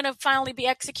 Things are going to finally be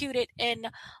executed in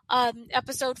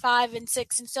episode 5 and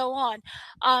 6 and so on.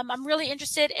 I'm really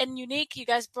interested in Unique. You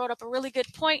guys brought up a really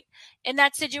good point in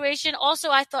that situation.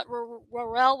 Also, I thought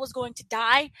Raquel was going to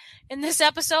die in this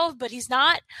episode, but he's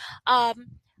not.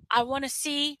 I want to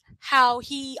see how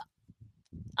he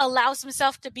allows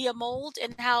himself to be a mold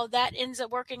and how that ends up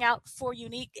working out for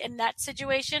Unique in that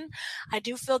situation. I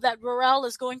do feel that Raquel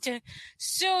is going to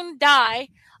soon die.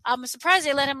 I'm surprised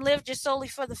they let him live just solely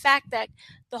for the fact that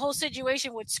the whole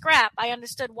situation would scrap. I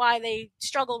understood why they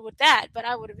struggled with that, but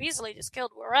I would have easily just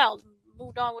killed Raquel and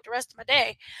moved on with the rest of my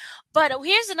day. But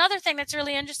here's another thing that's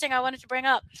really interesting I wanted to bring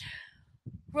up.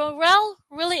 Raquel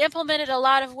really implemented a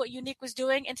lot of what Unique was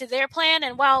doing into their plan,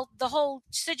 and while the whole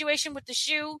situation with the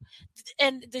shoe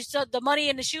and the money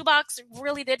in the shoebox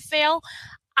really did fail,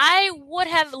 I would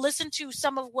have listened to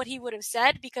some of what he would have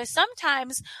said, because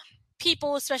sometimes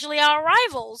people, especially our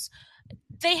rivals,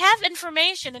 they have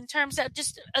information in terms of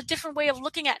just a different way of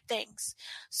looking at things.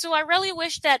 So I really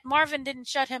wish that Marvin didn't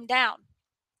shut him down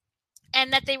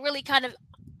and that they really kind of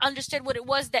understood what it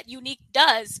was that Unique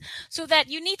does, so that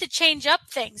you need to change up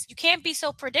things. You can't be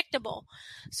so predictable.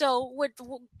 So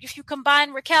if you combine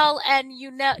Raquel and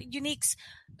Unique's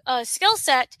skill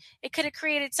set, it could have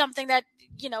created something that,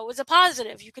 was a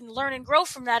positive. You can learn and grow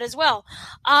from that as well.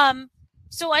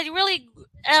 So I really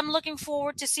am looking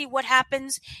forward to see what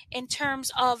happens in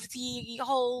terms of the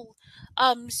whole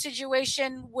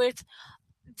situation with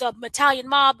the Italian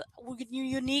mob,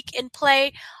 Unique in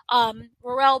play,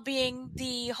 Raquel being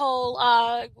the whole,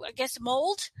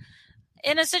 mold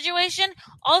in a situation.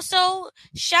 Also,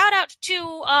 shout out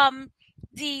to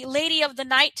the Lady of the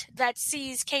Night that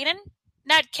sees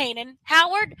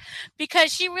Howard,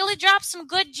 because she really dropped some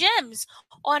good gems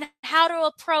on how to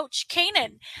approach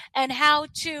Kanan and how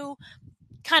to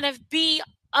kind of be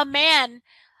a man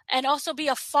and also be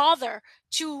a father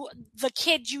to the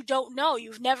kid you don't know.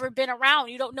 You've never been around.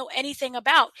 You don't know anything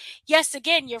about. Yes,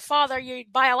 again, your father, you're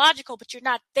biological, but you're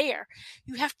not there.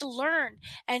 You have to learn.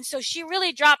 And so she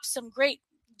really dropped some great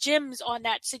gems on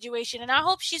that situation. And I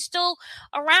hope she's still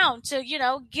around to,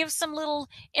 give some little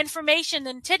information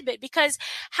and tidbit, because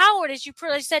Howard, as you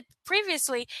said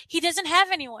previously, he doesn't have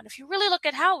anyone. If you really look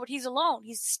at Howard, he's alone.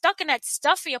 He's stuck in that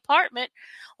stuffy apartment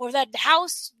or that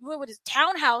house, with his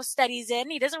townhouse that he's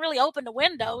in. He doesn't really open the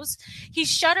windows.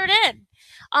 He's shuttered in.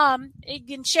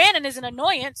 And Shannon is an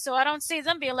annoyance, so I don't see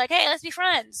them being like, hey, let's be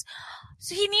friends.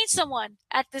 So he needs someone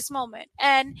at this moment.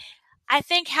 And I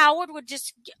think Howard would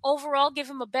just overall give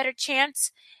him a better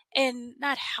chance in,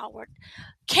 not Howard,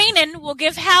 Kanan will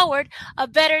give Howard a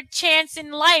better chance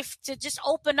in life to just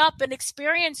open up and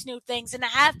experience new things and to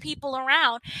have people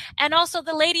around. And also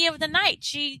the Lady of the Night.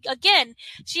 She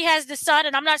has the son,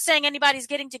 and I'm not saying anybody's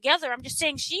getting together. I'm just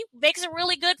saying she makes a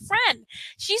really good friend.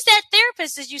 She's that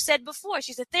therapist, as you said before.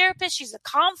 She's a therapist. She's a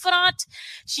confidant.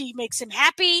 She makes him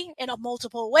happy in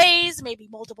multiple ways, maybe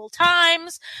multiple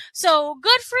times. So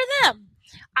good for them.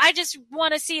 I just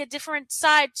want to see a different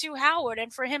side to Howard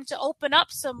and for him to open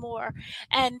up some more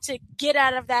and to get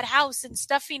out of that house and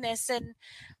stuffiness and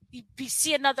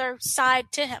see another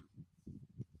side to him.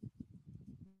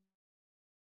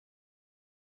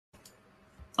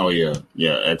 Oh yeah,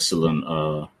 excellent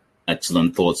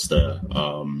thoughts there.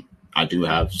 I do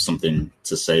have something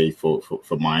to say for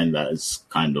mine that is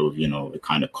kind of, it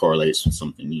kind of correlates with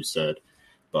something you said.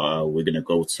 But we're going to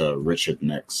go to Richard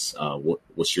next.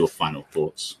 What's your final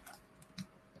thoughts?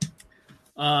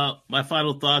 My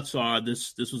final thoughts are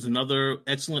this was another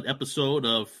excellent episode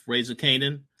of Raising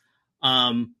Kanan.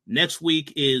 Next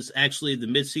week is actually the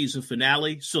mid-season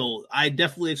finale, so I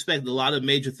definitely expect a lot of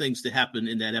major things to happen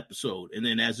in that episode. And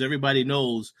then, as everybody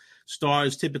knows,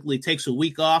 Starz typically takes a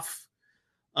week off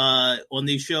on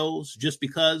these shows just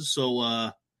because.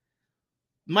 So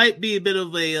might be a bit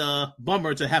of a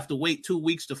bummer to have to wait 2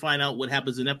 weeks to find out what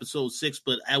happens in episode 6,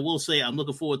 but I will say I'm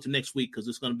looking forward to next week because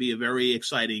it's going to be a very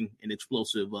exciting and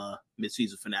explosive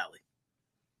mid-season finale.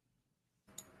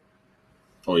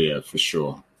 Oh yeah, for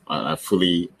sure. I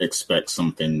fully expect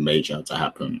something major to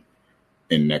happen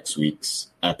in next week's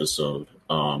episode.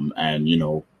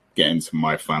 And getting to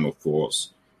my final thoughts,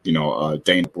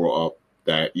 Dana brought up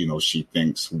that she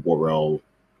thinks Worrell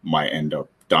might end up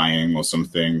dying or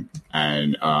something,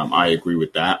 and I agree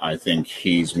with that. I think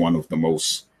he's one of the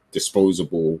most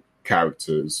disposable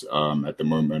characters at the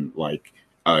moment. Like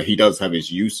he does have his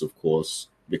use, of course,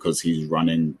 because he's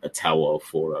running a tower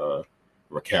for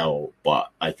Raquel, but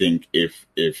I think if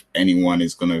anyone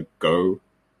is gonna go,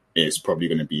 it's probably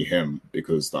gonna be him,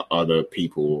 because the other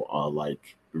people are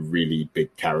like really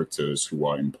big characters who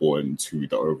are important to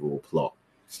the overall plot.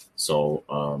 So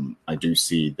I do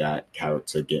see that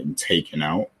character getting taken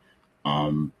out.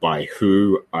 By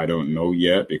who, I don't know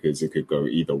yet, because it could go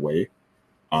either way.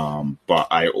 But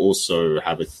I also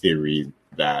have a theory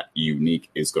that Unique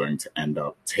is going to end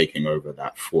up taking over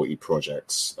that 40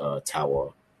 Projects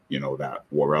tower, that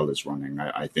Worrell is running.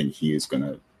 I think he is going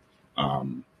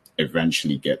to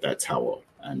eventually get that tower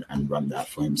and run that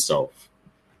for himself.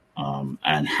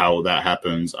 And how that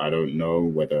happens, I don't know,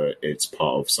 whether it's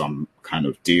part of some kind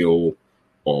of deal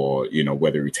or,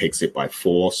 whether he takes it by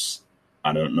force.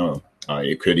 I don't know.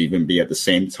 It could even be at the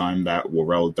same time that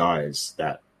Worrell dies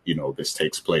that, this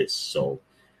takes place. So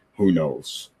who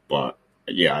knows? But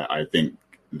yeah, I think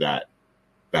that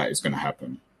is going to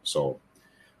happen. So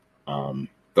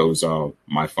those are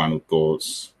my final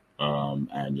thoughts.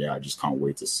 And yeah, I just can't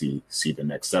wait to see the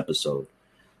next episode.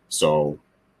 So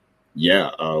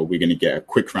yeah, we're going to get a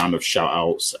quick round of shout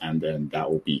outs, and then that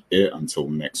will be it until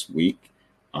next week.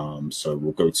 So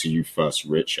we'll go to you first,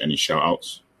 Rich. Any shout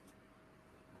outs?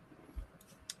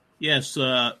 Yes,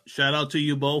 shout out to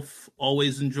you both.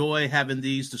 Always enjoy having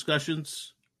these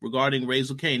discussions regarding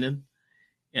Raising Kanan.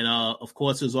 And of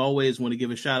course, as always, want to give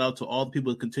a shout out to all the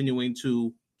people continuing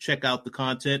to check out the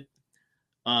content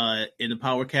in the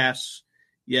Powercasts.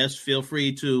 Yes, feel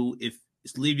free to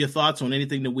leave your thoughts on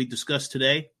anything that we discussed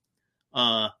today.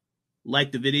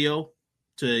 Like the video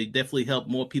to definitely help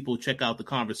more people check out the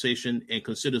conversation, and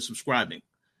consider subscribing.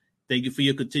 Thank you for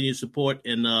your continued support,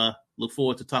 and look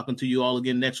forward to talking to you all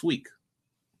again next week.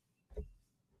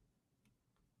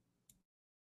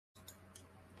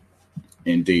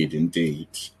 Indeed.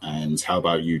 And how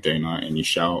about you, Dana? Any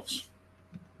shouts?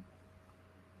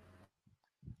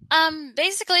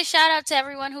 Basically, shout out to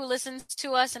everyone who listens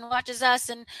to us and watches us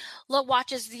and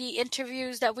watches the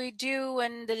interviews that we do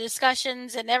and the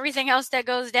discussions and everything else that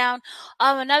goes down.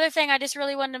 Another thing, I just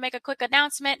really wanted to make a quick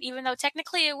announcement, even though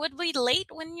technically it would be late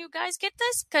when you guys get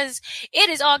this, because it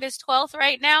is August 12th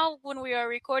right now when we are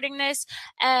recording this.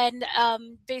 And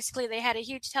basically, they had a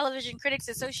huge Television Critics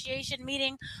Association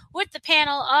meeting with the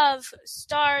panel of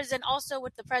Starz and also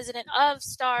with the president of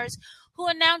Starz, who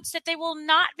announced that they will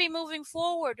not be moving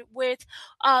forward with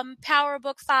Power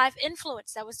Book 5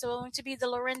 Influence. That was going to be the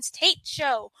Lorenz Tate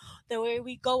show, the way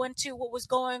we go into what was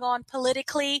going on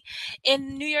politically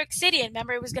in New York City. And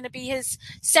remember, it was going to be his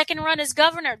second run as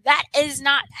governor. That is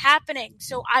not happening.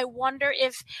 So I wonder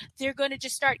if they're going to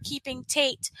just start keeping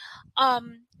Tate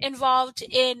involved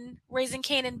in Raising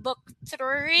Kanan Book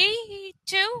 3,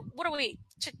 2? What are we?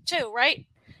 2, right?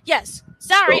 Yes.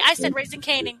 Sorry, So, I said Raising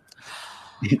Kanan.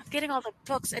 I'm getting all the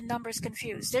books and numbers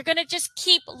confused. They're going to just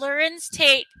keep Larenz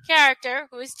Tate character,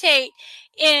 who is Tate,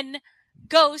 in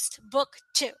Ghost Book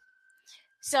 2.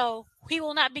 So he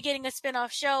will not be getting a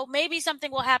spin-off show. Maybe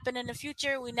something will happen in the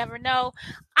future. We never know.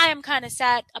 I am kind of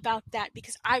sad about that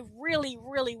because I really,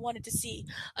 really wanted to see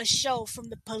a show from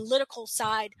the political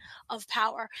side of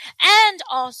Power. And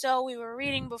also, we were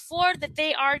reading before that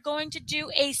they are going to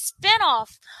do a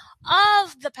spin-off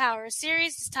of the Power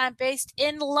series, this time based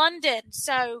in London.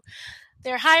 So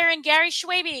they're hiring Gary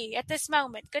Schwabe at this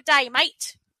moment. Good day,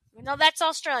 mate. We know that's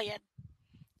Australian.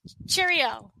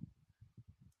 Cheerio.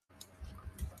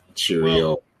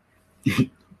 Cheerio.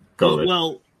 Go ahead.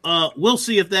 Well, we'll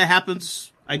see if that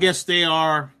happens. I guess they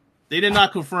did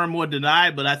not confirm or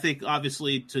deny, but I think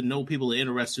obviously to know people are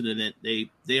interested in it,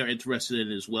 they are interested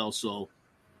in it as well. So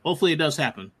hopefully it does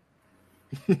happen.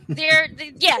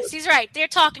 Yes, he's right. They're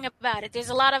talking about it. There's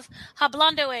a lot of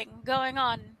hablondoing going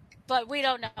on, but we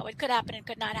don't know. It could happen. It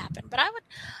could not happen. But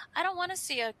I don't want to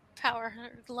see a Power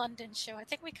London show. I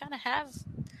think we kind of have.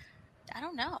 I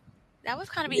don't know. That would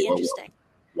kind of be interesting.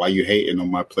 Why you hating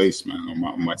on my place, man? On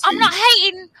my team? I'm not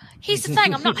hating. Here's the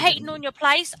thing. I'm not hating on your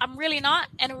place. I'm really not.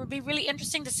 And it would be really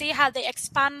interesting to see how they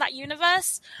expand that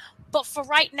universe. But for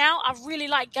right now, I really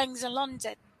like Gangs in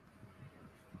London.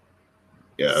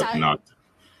 Yeah, no.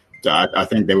 I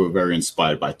think they were very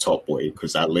inspired by Top Boy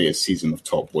because that latest season of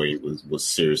Top Boy was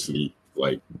seriously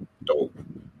like dope.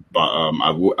 But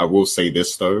I will say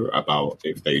this though about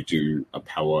if they do a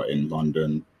Power in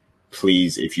London.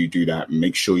 Please, if you do that,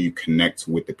 make sure you connect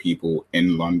with the people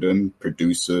in London,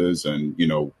 producers and,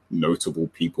 notable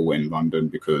people in London,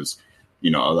 because,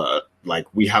 like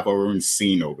we have our own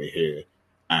scene over here.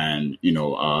 And,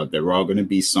 there are going to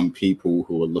be some people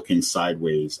who are looking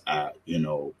sideways at,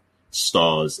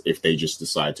 stars if they just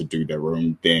decide to do their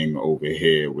own thing over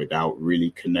here without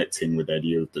really connecting with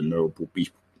any of the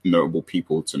notable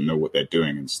people to know what they're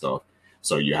doing and stuff.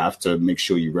 So you have to make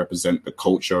sure you represent the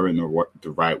culture in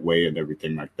the right way and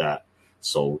everything like that.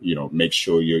 So, make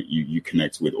sure you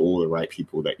connect with all the right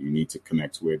people that you need to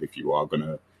connect with if you are going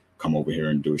to come over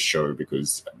here and do a show,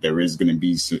 because there is going to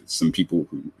be some people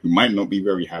who might not be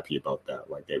very happy about that.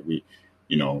 Like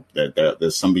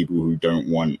there's some people who don't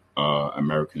want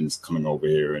Americans coming over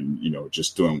here and,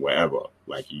 just doing whatever.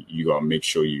 Like you got to make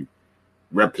sure you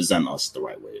represent us the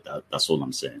right way. That's all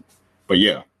I'm saying. But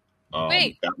yeah.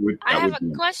 Wait, I have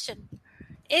a question.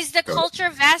 Is the culture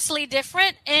vastly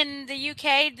different in the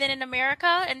UK than in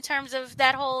America in terms of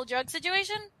that whole drug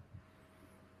situation?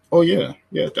 Oh, yeah.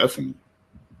 Yeah, definitely.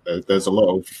 There's a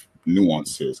lot of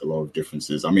nuances, a lot of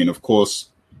differences. I mean, of course,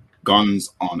 guns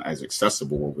aren't as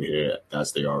accessible over here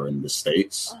as they are in the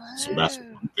States. Oh. So that's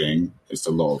one thing. It's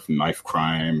a lot of knife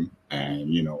crime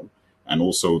and, and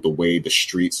also the way the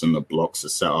streets and the blocks are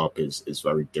set up is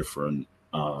very different.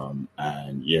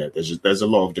 And yeah, there's a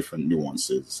lot of different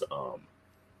nuances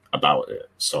about it.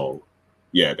 So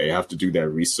yeah, they have to do their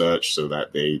research so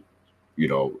that they,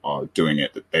 are doing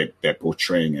it, that they're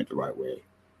portraying it the right way.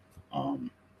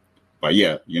 But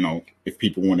yeah, if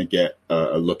people want to get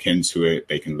a look into it,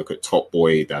 they can look at Top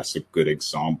Boy. That's a good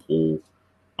example.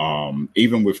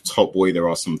 Even with Top Boy, there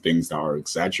are some things that are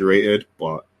exaggerated,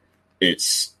 but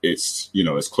it's as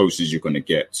close as you're going to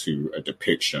get to a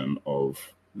depiction of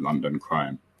London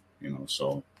crime,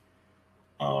 so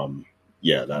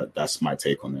that's my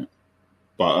take on it.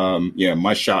 But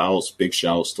my big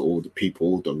shout outs to all the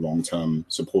people, the long-term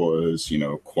supporters,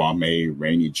 Kwame,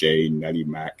 Rainy J, Nelly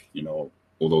Mac,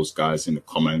 all those guys in the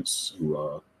comments who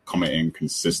are commenting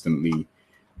consistently.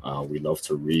 We love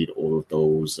to read all of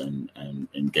those and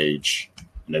engage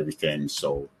and everything.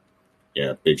 So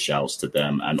yeah, big shouts to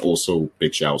them, and also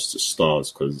big shouts to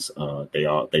Stars because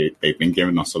they've been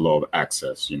giving us a lot of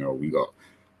access. We got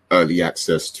early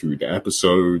access to the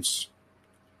episodes,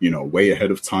 way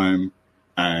ahead of time,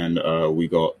 and we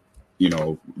got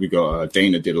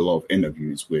Dana did a lot of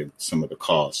interviews with some of the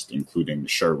cast, including the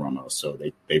showrunner. So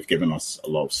they've given us a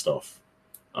lot of stuff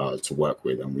to work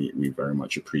with, and we very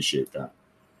much appreciate that.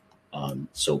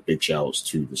 So big shouts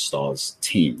to the Stars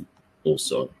team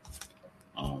also.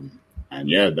 And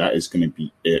yeah, that is going to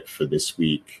be it for this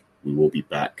week. We will be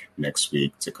back next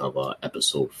week to cover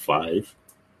episode 5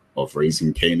 of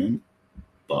Raising Kanan.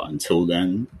 But until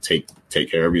then, take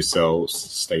care of yourselves,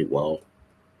 stay well,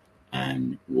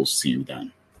 and we'll see you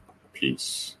then.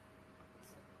 Peace.